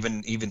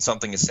 Even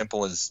something as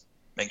simple as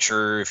make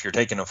sure if you're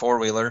taking a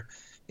four-wheeler,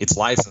 it's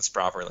licensed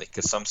properly,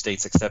 because some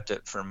states accept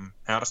it from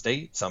out of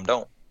state, some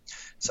don't.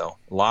 So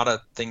a lot of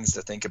things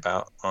to think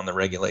about on the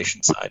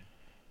regulation side.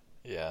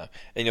 Yeah,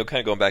 and kind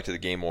of going back to the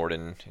game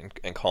warden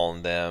and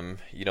calling them,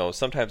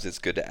 sometimes it's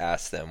good to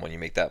ask them when you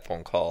make that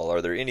phone call,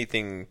 are there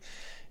anything,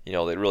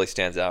 that really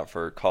stands out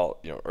for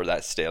or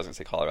that state, I was going to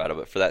say Colorado,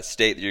 but for that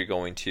state that you're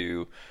going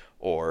to,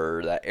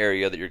 or that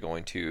area that you're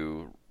going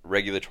to,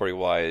 regulatory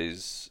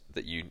wise,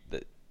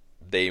 that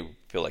they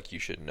feel like you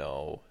should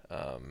know.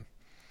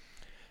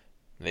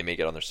 They may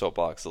get on their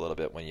soapbox a little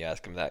bit when you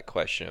ask them that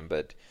question,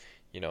 but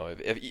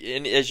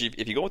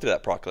if you go through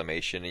that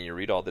proclamation and you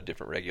read all the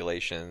different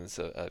regulations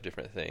of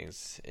different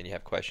things, and you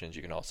have questions,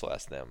 you can also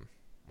ask them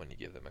when you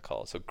give them a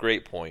call. So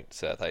great point,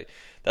 Seth.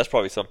 That's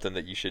probably something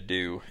that you should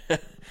do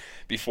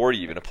before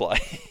you even apply.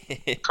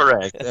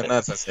 Correct, and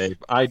that's I say.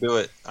 I do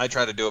it. I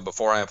try to do it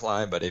before I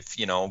apply, but if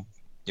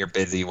you're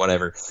busy,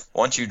 whatever.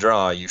 Once you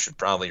draw, you should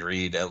probably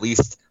read at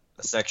least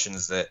the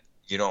sections that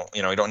you don't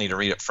need to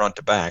read it front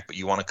to back, but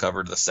you want to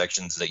cover the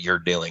sections that you're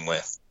dealing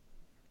with.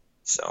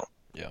 So.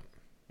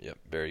 Yep,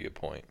 very good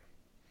point.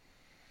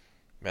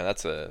 Man,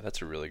 that's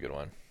a really good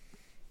one.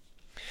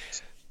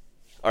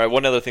 All right,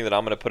 one other thing that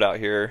I'm going to put out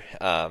here.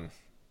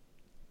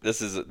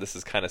 This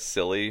is kind of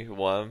silly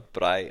one,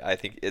 but I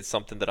think it's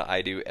something that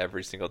I do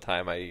every single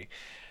time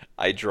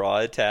I draw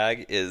a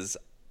tag. Is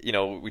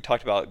we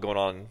talked about going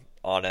on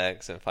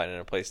onX and finding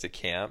a place to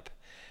camp.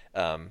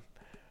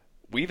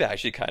 We've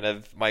actually kind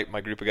of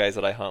my group of guys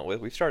that I hunt with,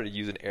 we've started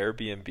using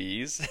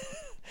Airbnbs.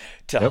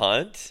 to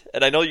hunt.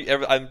 And I know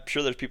I'm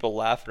sure there's people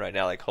laughing right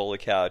now like, holy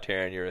cow,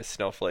 Taryn, you're a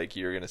snowflake,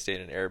 you're going to stay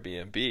in an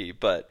Airbnb.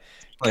 But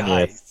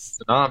guys, it's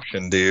an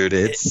option, dude.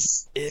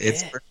 It's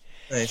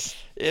nice.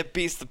 It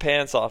beats the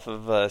pants off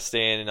of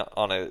staying in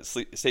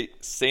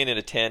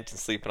a tent and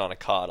sleeping on a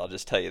cot. I'll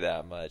just tell you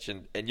that much.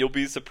 And you'll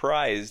be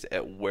surprised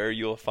at where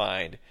you'll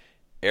find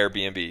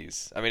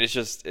Airbnbs. I mean, it's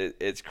just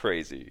it's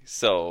crazy.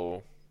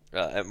 So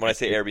when I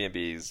say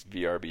Airbnbs,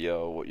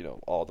 VRBO,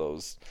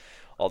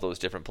 all those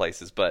different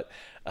places. But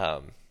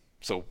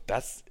so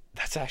that's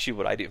actually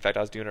what I do. In fact,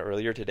 I was doing it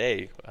earlier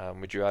today.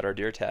 We drew out our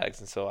deer tags,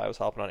 and so I was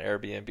hopping on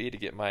Airbnb to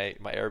get my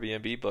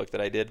Airbnb book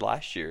that I did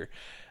last year.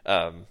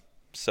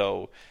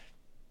 So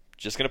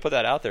just gonna put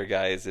that out there,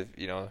 guys.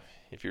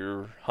 If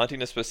you're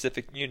hunting a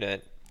specific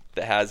unit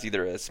that has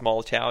either a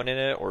small town in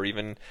it or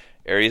even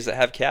areas that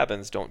have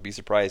cabins, don't be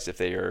surprised if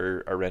they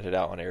are rented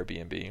out on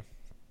Airbnb.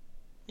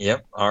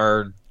 Yep.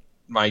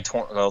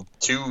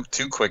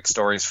 Two quick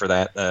stories for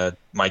that.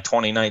 My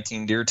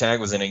 2019 deer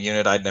tag was in a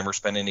unit I'd never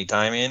spent any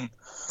time in.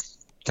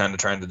 Kind of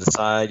trying to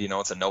decide,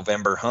 it's a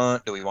November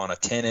hunt. Do we want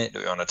to tent it? Do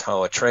we want to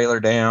tow a trailer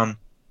down?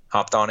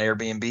 Hopped on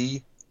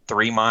Airbnb,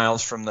 3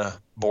 miles from the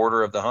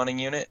border of the hunting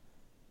unit.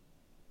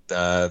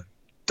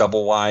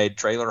 Double wide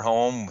trailer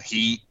home,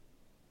 heat,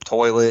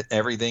 toilet,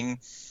 everything,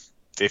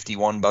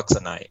 $51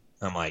 a night.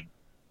 I'm like,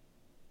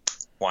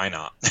 why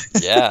not?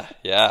 Yeah,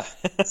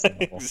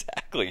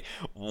 exactly.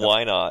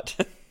 Why not?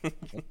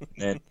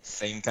 And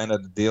same kind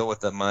of deal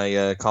with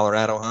my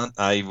Colorado hunt.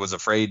 I was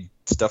afraid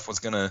stuff was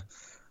going to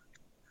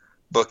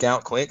book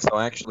out quick. So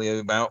actually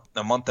about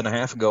a month and a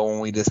half ago when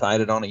we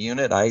decided on a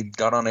unit, I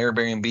got on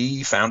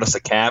Airbnb, found us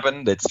a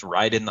cabin that's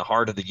right in the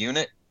heart of the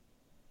unit.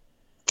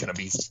 Going to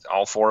be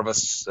all 4 of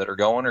us that are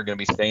going are going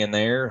to be staying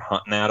there,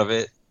 hunting out of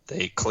it.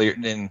 They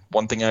cleared, and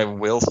one thing I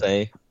will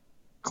say,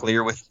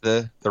 clear with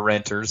the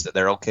renters that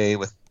they're okay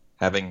with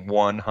having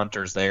 1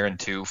 hunters there and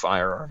 2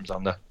 firearms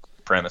on the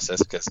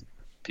premises because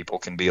people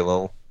can be a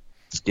little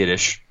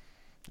skittish.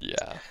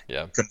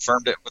 Yeah.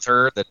 Confirmed it with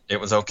her that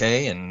it was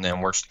okay, and then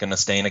we're going to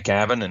stay in a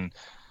cabin and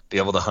be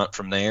able to hunt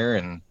from there,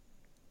 and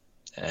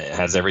it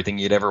has everything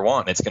you'd ever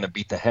want. It's going to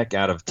beat the heck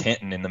out of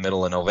tenting in the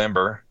middle of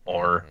November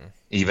or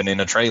even in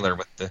a trailer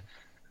with the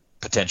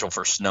potential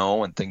for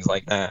snow and things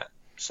like that.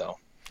 So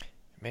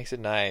it makes it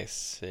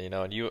nice, and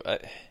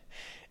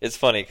it's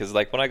funny because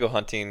like when I go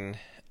hunting,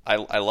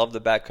 I love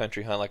the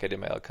backcountry hunt like I did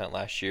my elk hunt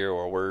last year,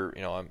 or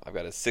I've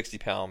got a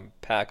 60-pound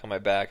pack on my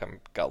back. I've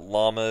got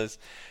llamas.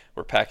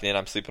 We're packing in.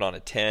 I'm sleeping on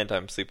a tent.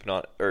 Sleeping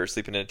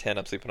in a tent.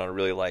 I'm sleeping on a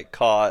really light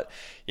cot.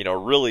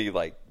 Really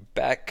like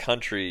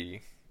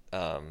backcountry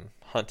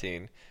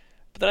hunting.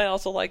 But then I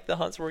also like the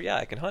hunts where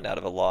I can hunt out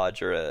of a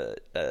lodge or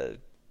a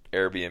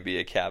Airbnb,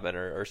 a cabin,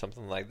 or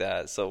something like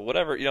that. So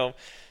whatever,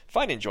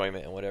 find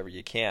enjoyment in whatever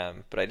you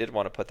can. But I did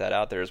want to put that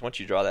out there is once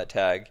you draw that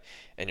tag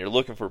and you're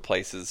looking for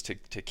places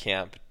to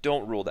camp,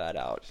 don't rule that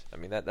out. I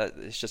mean, that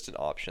it's just an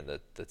option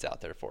that's out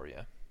there for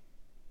you.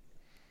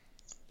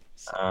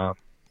 So.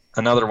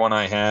 Another one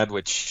I had,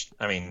 which,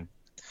 I mean,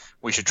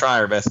 we should try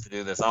our best to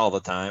do this all the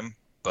time,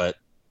 but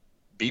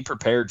be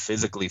prepared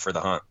physically for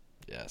the hunt.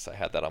 Yes, I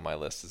had that on my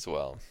list as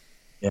well.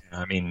 Yeah,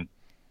 I mean,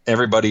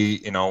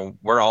 everybody,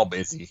 we're all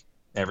busy.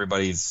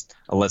 Everybody's,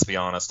 let's be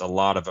honest, a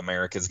lot of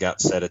America's got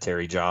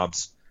sedentary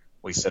jobs.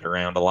 We sit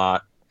around a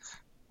lot,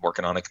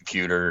 working on a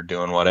computer,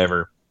 doing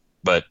whatever.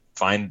 But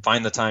find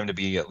the time to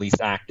be at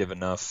least active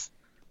enough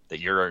that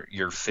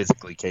you're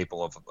physically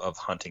capable of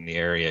hunting the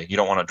area. You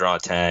don't want to draw a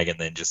tag and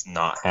then just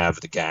not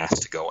have the gas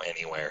to go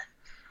anywhere.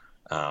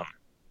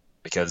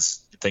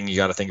 Because the thing you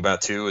got to think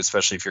about too,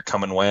 especially if you're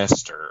coming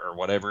west or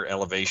whatever,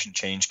 elevation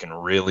change can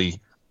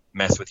really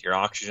mess with your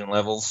oxygen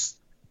levels.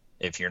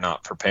 If you're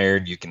not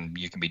prepared, you can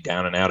be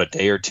down and out a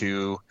day or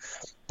two.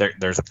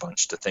 There's a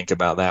bunch to think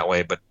about that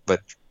way. But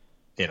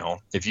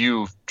if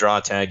you draw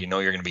a tag, you're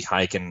going to be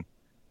hiking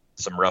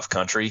some rough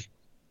country.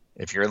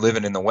 If you're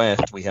living in the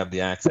West, we have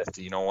the access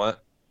to, I'm going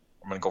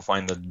to go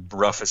find the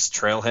roughest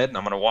trailhead and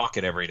I'm going to walk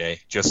it every day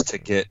just to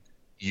get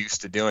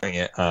used to doing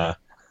it.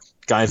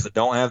 Guys that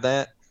don't have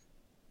that,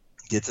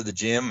 get to the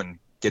gym and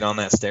get on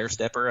that stair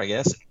stepper, I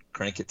guess, and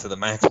crank it to the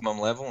maximum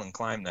level and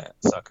climb that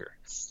sucker.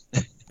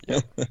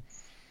 Yep.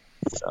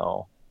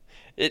 So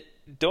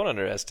don't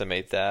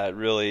underestimate that.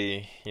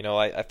 Really,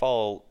 I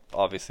follow,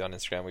 obviously on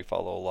Instagram, we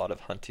follow a lot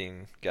of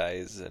hunting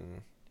guys,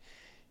 and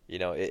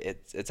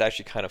it's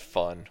actually kind of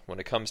fun when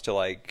it comes to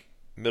like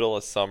middle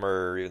of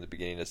summer or even the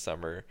beginning of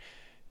summer.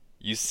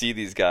 You see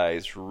these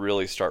guys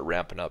really start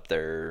ramping up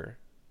their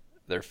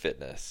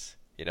fitness,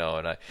 and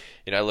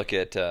I look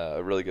at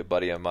a really good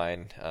buddy of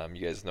mine.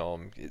 You guys know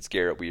him. It's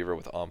Garrett Weaver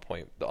with the On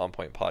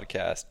Point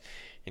podcast.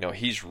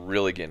 He's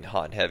really getting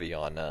hot and heavy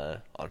on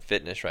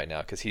fitness right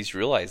now because he's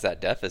realized that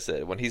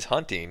deficit when he's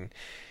hunting.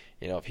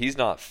 If he's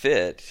not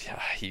fit,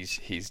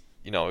 he's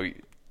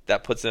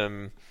that puts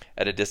him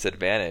at a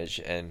disadvantage.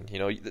 And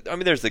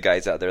there's the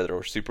guys out there that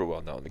are super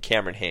well known, the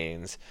Cameron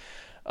Haynes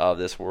of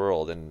this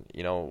world, and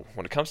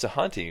when it comes to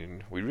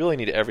hunting, we really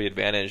need every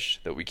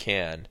advantage that we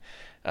can,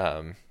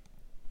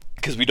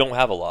 because we don't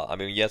have a lot. I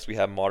mean, yes, we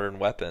have modern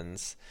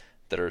weapons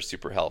that are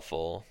super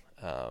helpful,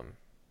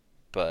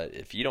 but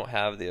if you don't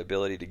have the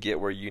ability to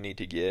get where you need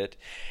to get,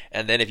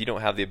 and then if you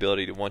don't have the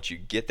ability to, once you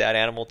get that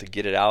animal, to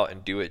get it out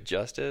and do it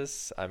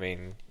justice, I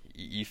mean,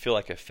 you feel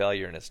like a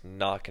failure, and it's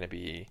not going to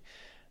be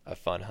a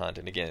fun hunt.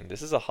 And again,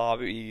 this is a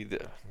hobby.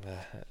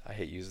 I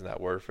hate using that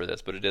word for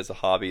this, but it is a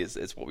hobby.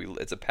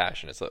 It's a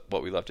passion. It's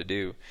what we love to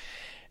do.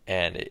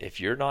 And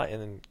if you're not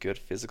in good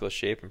physical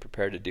shape and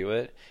prepared to do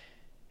it,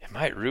 it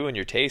might ruin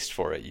your taste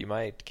for it. You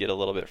might get a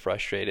little bit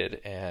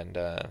frustrated and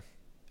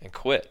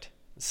quit.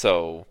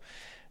 So,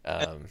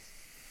 as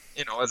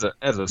a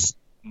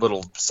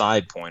little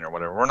side point or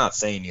whatever, we're not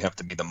saying you have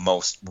to be the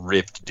most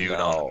ripped dude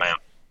on the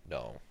mountain.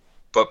 No.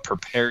 but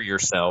prepare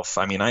yourself.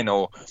 I mean, I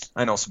know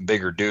some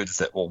bigger dudes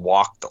that will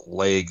walk the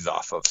legs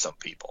off of some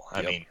people.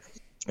 I Yep. mean,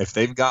 if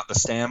they've got the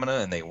stamina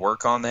and they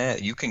work on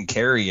that, you can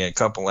carry a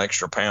couple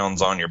extra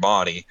pounds on your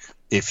body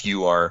if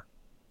you are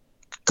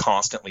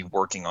constantly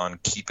working on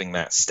keeping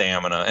that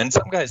stamina. And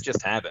some guys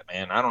just have it,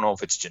 man. I don't know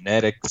if it's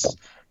genetics,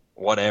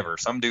 whatever.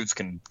 Some dudes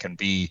can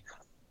be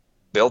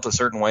built a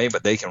certain way,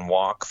 but they can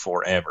walk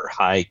forever,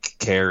 hike,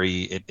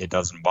 carry. It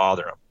doesn't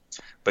bother them.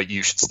 But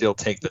you should still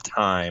take the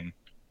time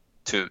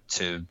to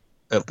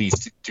at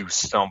least do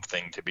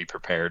something to be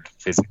prepared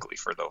physically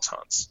for those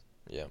hunts.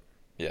 Yeah.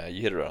 Yeah,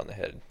 you hit it right on the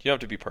head. You don't have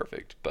to be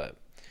perfect, but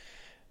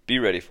be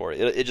ready for it.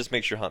 It just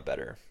makes your hunt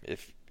better.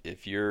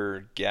 If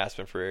you're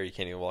gasping for air, you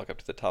can't even walk up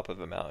to the top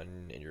of a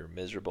mountain and you're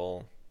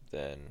miserable,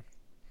 then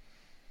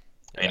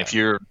I mean, if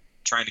you're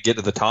trying to get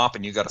to the top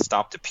and you got to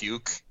stop to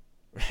puke,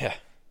 yeah,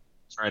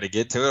 try to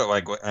get to it,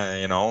 like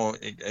you know,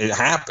 it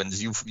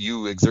happens.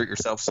 You exert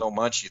yourself so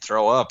much, you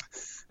throw up.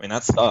 I mean,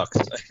 that sucks.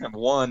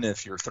 One,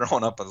 if you're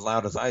throwing up as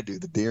loud as I do,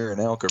 the deer and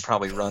elk are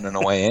probably running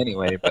away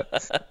anyway.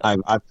 But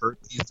I've heard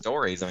these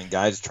stories. I mean,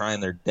 guys trying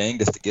their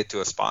dangest to get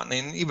to a spot,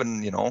 and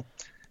even, you know,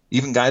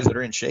 even guys that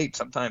are in shape,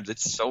 sometimes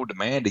it's so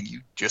demanding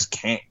you just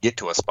can't get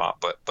to a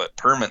spot. But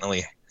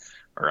permanently,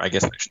 or I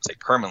guess I should say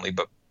permanently,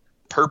 but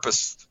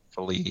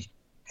purposefully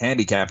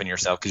handicapping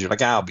yourself because you're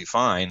like, I'll be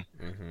fine.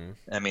 Mm-hmm.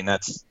 I mean,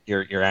 that's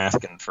you're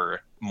asking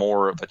for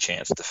more of a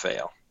chance to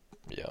fail.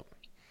 Yep.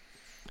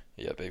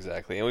 Yep,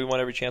 exactly. And we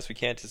want every chance we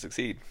can to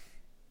succeed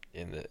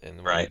in the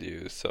Right. what we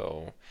do.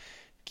 So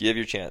give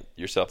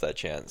yourself that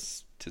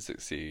chance to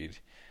succeed.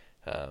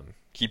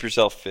 Keep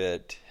yourself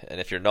fit, and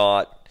if you're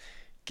not,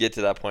 get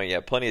to that point. You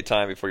have plenty of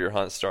time before your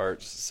hunt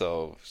starts.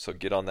 So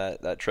get on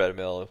that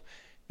treadmill,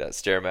 that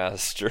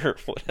Stairmaster,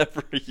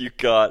 whatever you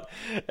got,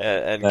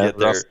 and get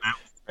there. Rough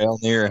Mountain Trail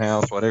near your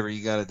house, whatever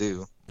you got to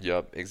do.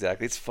 Yep,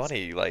 exactly. It's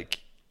funny, like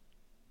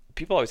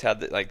people always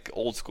had that, like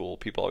old school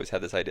people always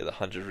had this idea that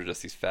hunters were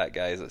just these fat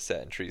guys that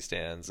sat in tree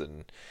stands,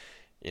 and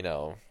you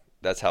know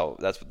that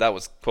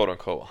was quote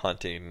unquote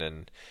hunting,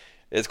 and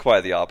it's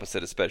quite the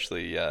opposite,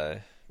 especially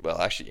well,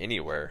 actually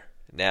anywhere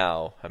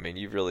now. I mean,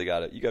 you've really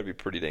got to be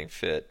pretty dang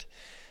fit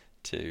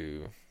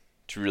to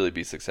really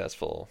be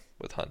successful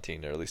with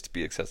hunting, or at least to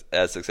be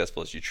as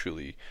successful as you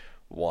truly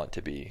want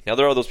to be. Now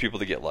there are those people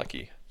that get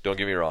lucky. Don't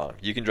get me wrong.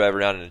 You can drive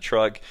around in a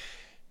truck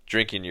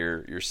drinking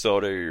your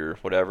soda or your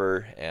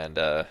whatever, and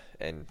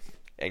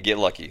get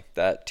lucky.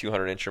 That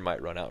 200 incher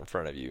might run out in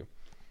front of you.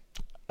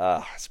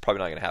 It's probably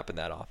not going to happen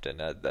that often.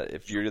 That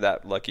if you're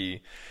that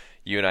lucky,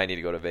 you and I need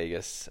to go to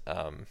Vegas.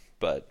 And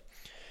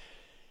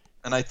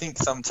I think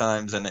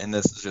sometimes, and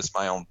this is just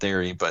my own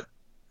theory, but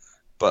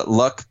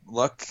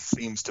luck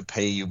seems to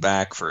pay you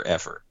back for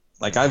effort.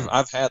 Like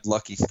I've had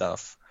lucky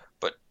stuff,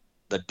 but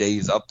the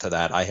days up to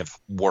that, I have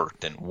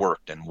worked and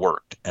worked and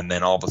worked, and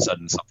then all of a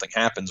sudden something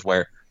happens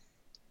where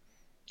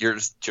you're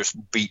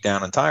just beat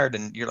down and tired,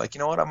 and you're like, you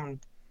know what, I'm going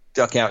to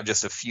duck out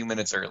just a few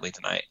minutes early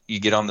tonight. You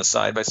get on the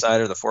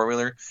side-by-side or the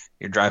four-wheeler,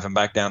 you're driving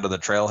back down to the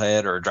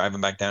trailhead or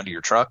driving back down to your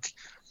truck,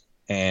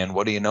 and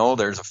what do you know,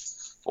 there's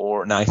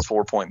a nice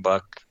 4-point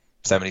buck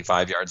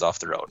 75 yards off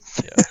the road.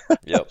 Yeah.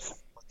 Yep.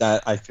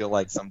 That I feel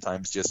like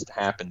sometimes just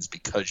happens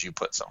because you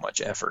put so much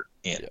effort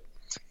in. Yep.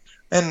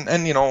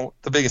 And you know,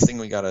 the biggest thing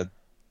we got to,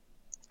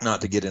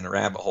 not to get in a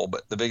rabbit hole,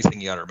 but the biggest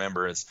thing you got to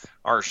remember is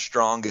our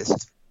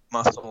strongest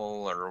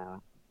muscle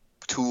or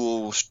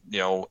tool, you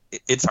know,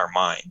 it's our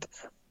mind.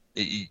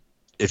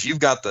 If you've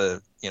got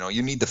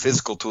you need the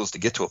physical tools to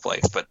get to a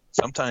place, but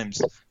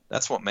sometimes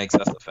that's what makes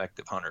us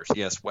effective hunters.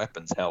 Yes,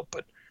 weapons help,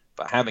 but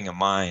having a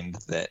mind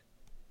that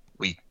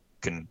we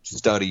can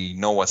study,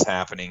 know what's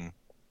happening,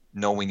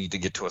 know we need to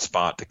get to a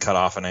spot to cut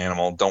off an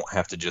animal, don't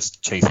have to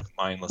just chase it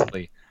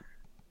mindlessly.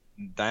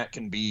 That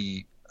can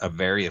be a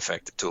very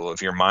effective tool.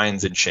 If your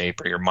mind's in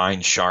shape or your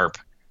mind's sharp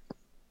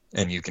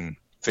and you can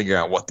figure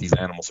out what these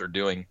animals are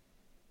doing,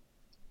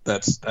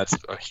 that's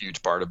a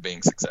huge part of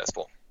being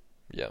successful.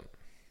 Yeah.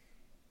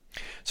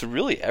 So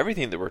really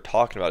everything that we're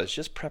talking about is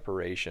just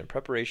preparation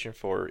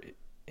for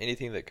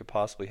anything that could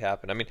possibly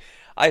happen. I mean,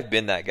 I've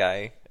been that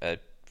guy a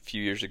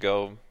few years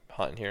ago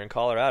hunting here in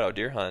Colorado,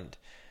 deer hunt.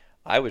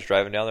 I was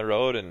driving down the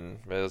road, and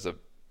it was a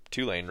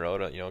 2-lane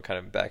road, you know, kind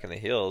of back in the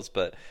hills,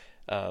 but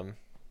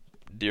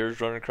deer was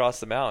running across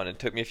the mountain. It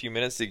took me a few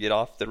minutes to get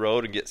off the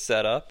road and get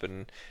set up,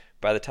 and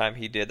by the time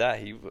I did that,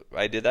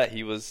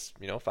 he was,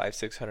 you know,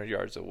 500-600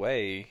 yards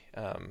away.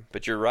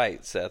 But you're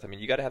right, Seth. I mean,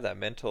 you got to have that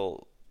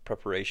mental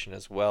preparation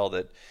as well,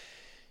 that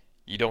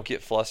you don't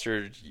get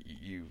flustered.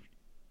 You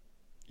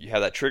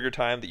have that trigger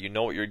time, that you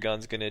know what your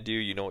gun's going to do,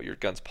 you know what your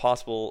gun's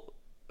possible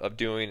of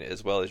doing,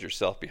 as well as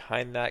yourself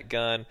behind that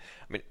gun.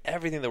 I mean,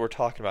 everything that we're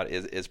talking about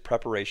is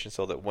preparation,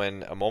 so that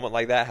when a moment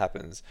like that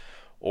happens,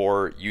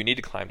 or you need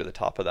to climb to the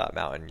top of that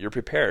mountain, you're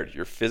prepared.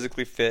 You're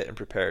physically fit and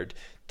prepared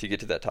to get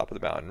to that top of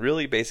the mountain.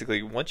 Really,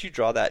 basically, once you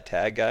draw that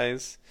tag,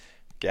 guys,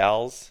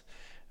 gals,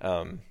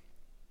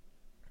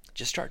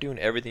 just start doing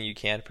everything you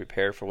can to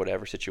prepare for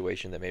whatever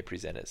situation that may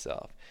present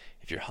itself.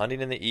 If you're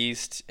hunting in the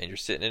east and you're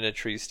sitting in a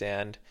tree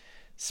stand,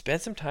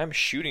 spend some time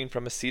shooting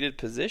from a seated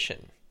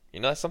position.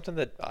 That's something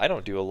that I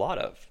don't do a lot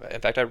of.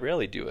 In fact, I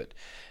rarely do it.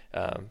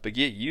 But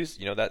get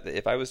used, that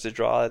if I was to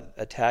draw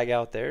a tag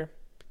out there,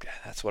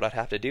 that's what I'd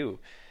have to do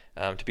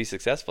to be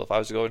successful. If I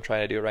was to go and try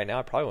to do it right now,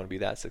 I probably wouldn't be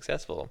that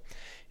successful.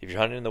 If you're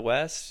hunting in the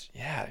West,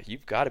 yeah,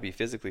 you've got to be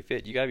physically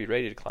fit. You got to be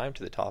ready to climb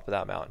to the top of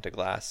that mountain to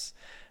glass.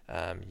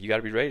 You got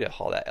to be ready to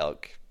haul that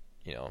elk,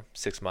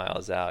 6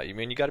 miles out.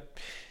 You got to,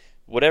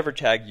 whatever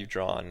tag you've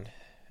drawn,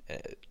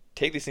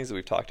 take these things that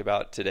we've talked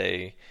about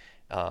today,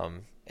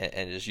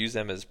 and just use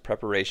them as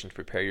preparation to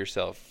prepare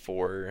yourself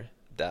for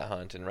that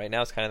hunt. And right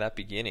now it's kind of that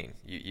beginning.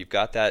 You've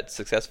got that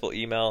successful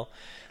email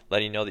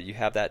letting you know that you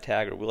have that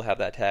tag or will have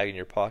that tag in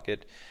your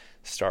pocket.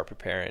 Start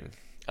preparing.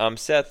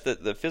 Seth,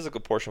 the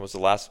physical portion was the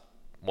last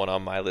one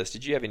on my list.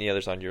 Did you have any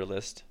others on your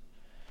list?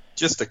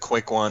 Just a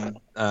quick one.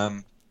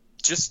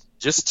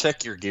 Just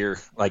check your gear.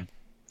 Like,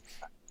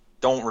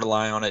 don't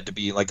rely on it to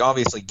be like,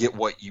 obviously get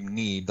what you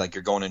need. Like,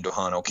 you're going into a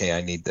hunt. Okay,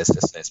 I need this,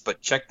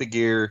 but check the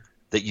gear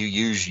that you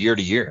use year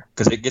to year,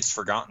 because it gets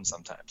forgotten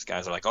sometimes.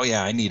 Guys are like, oh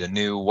yeah, I need a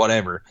new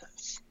whatever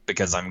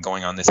because I'm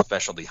going on this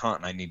specialty hunt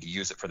and I need to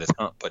use it for this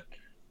hunt. But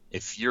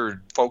if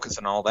you're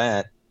focusing all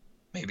that,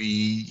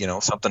 maybe,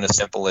 something as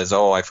simple as,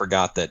 oh, I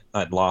forgot that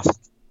I'd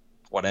lost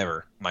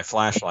whatever, my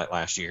flashlight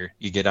last year.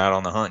 You get out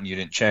on the hunt and you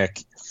didn't check.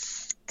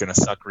 Gonna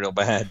suck real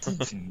bad.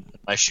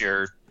 Unless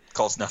you're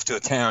close enough to a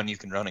town, you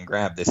can run and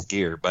grab this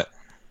gear. But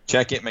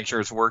check it, make sure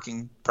it's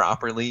working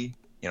properly.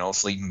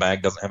 Sleeping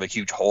bag doesn't have a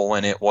huge hole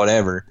in it,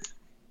 whatever.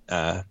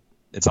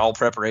 It's all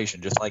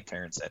preparation, just like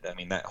Terrence said. I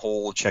mean, that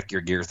whole check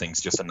your gear thing's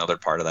just another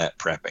part of that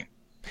prepping.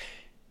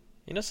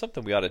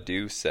 Something we ought to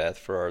do, Seth,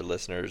 for our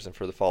listeners and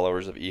for the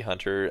followers of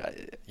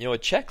eHunter, a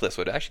checklist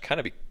would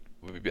actually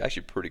would be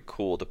actually pretty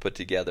cool to put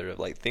together, of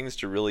like things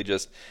to really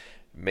just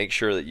make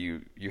sure that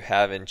you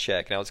have in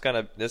check. Now it's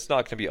not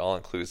going to be all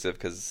inclusive,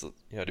 because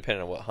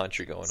depending on what hunt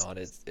you're going on,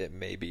 it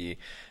may be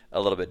a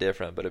little bit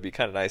different, but it'd be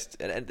kind of nice.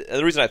 And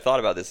the reason I thought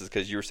about this is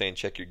because you were saying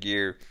check your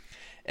gear.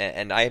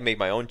 And I make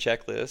my own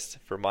checklist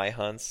for my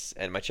hunts,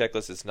 and my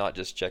checklist is not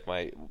just check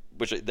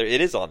which it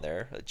is on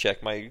there.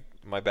 Check my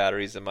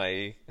batteries and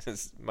my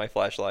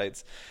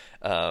flashlights.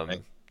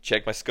 Right.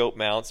 Check my scope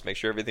mounts, make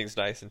sure everything's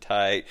nice and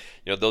tight.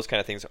 Those kind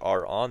of things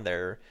are on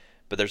there.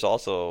 But there's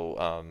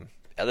also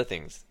other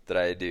things that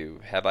I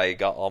do. Have I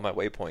got all my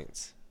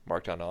waypoints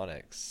marked on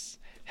onX?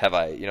 Have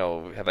I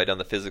done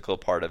the physical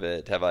part of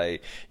it? Have I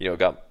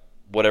got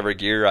whatever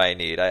gear I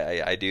need?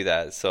 I do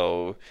that.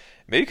 So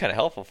maybe kind of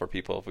helpful for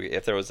people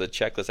if there was a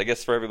checklist. I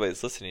guess for everybody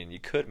that's listening, you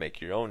could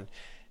make your own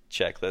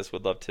checklist.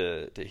 Would love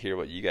to hear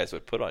what you guys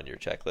would put on your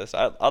checklist.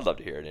 I'd love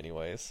to hear it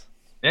anyways.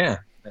 Yeah,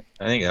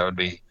 I think that would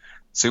be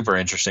super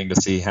interesting to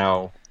see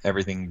how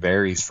everything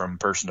varies from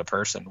person to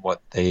person, what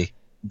they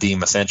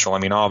deem essential. I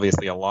mean,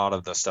 obviously a lot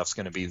of the stuff's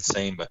going to be the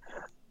same, but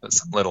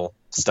some little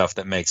stuff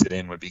that makes it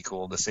in would be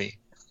cool to see.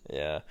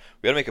 Yeah,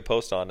 we got to make a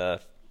post on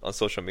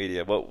social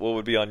media. What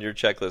would be on your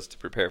checklist to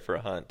prepare for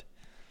a hunt?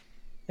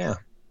 Yeah.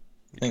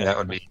 I think that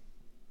would be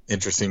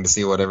interesting to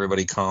see what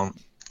everybody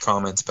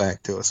comments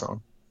back to us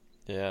on.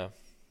 Yeah.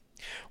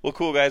 Well,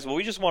 cool, guys. Well,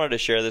 we just wanted to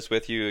share this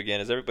with you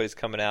again, as everybody's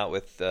coming out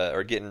with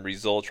or getting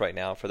results right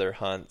now for their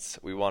hunts.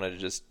 We wanted to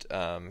just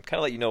kind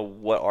of let you know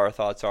what our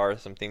thoughts are,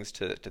 some things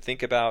to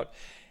think about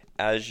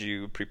as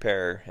you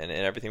prepare. And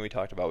everything we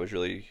talked about was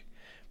really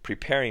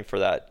preparing for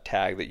that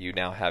tag that you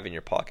now have in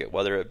your pocket,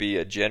 whether it be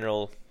a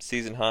general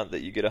season hunt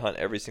that you get a hunt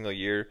every single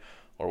year,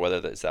 or whether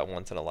it's that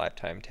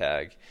once-in-a-lifetime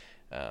tag.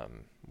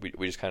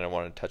 We just kind of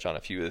wanted to touch on a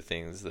few of the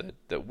things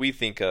that we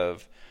think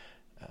of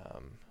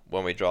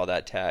when we draw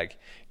that tag.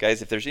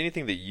 Guys, if there's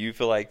anything that you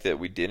feel like that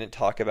we didn't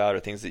talk about, or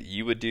things that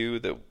you would do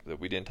that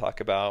we didn't talk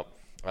about,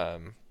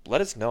 let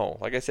us know.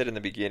 Like I said in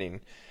the beginning,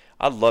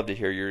 I'd love to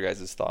hear your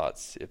guys'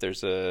 thoughts. If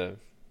there's something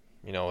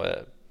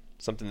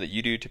that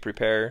you do to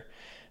prepare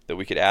that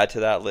we could add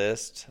to that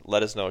list,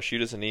 let us know.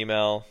 Shoot us an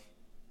email,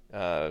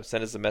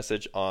 send us a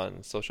message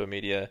on social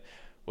media.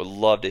 Would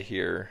love to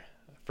hear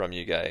from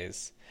you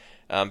guys.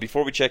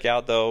 Before we check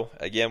out, though,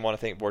 again, want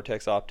to thank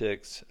Vortex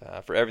Optics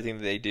for everything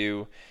that they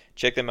do.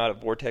 Check them out at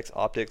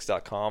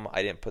vortexoptics.com.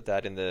 I didn't put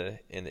that in the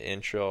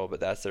intro, but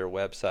that's their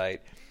website.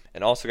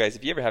 And also, guys,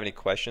 if you ever have any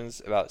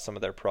questions about some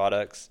of their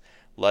products,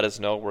 let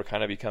us know. We're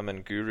kind of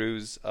becoming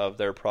gurus of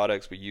their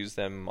products. We use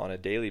them on a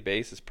daily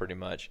basis pretty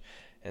much.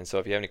 And so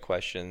if you have any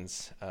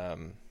questions,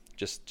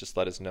 just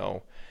let us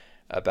know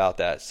about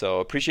that.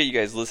 So appreciate you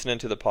guys listening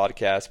to the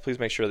podcast. Please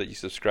make sure that you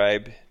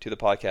subscribe to the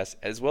podcast,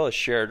 as well as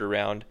share it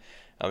around.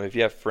 If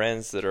you have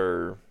friends that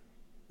are,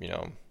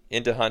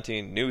 into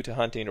hunting, new to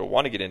hunting, or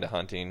want to get into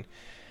hunting,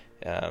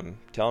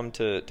 tell them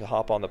to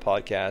hop on the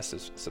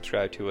podcast,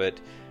 subscribe to it.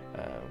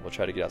 We'll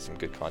try to get out some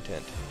good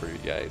content for you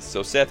guys.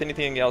 So, Seth,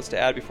 anything else to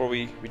add before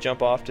we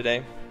jump off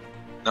today?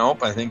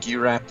 Nope, I think you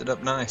wrapped it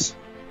up nice.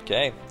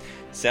 Okay,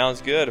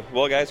 sounds good.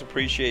 Well, guys,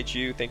 appreciate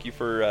you. Thank you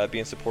for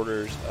being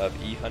supporters of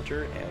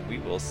eHunter, and we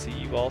will see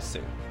you all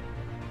soon.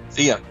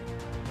 See ya.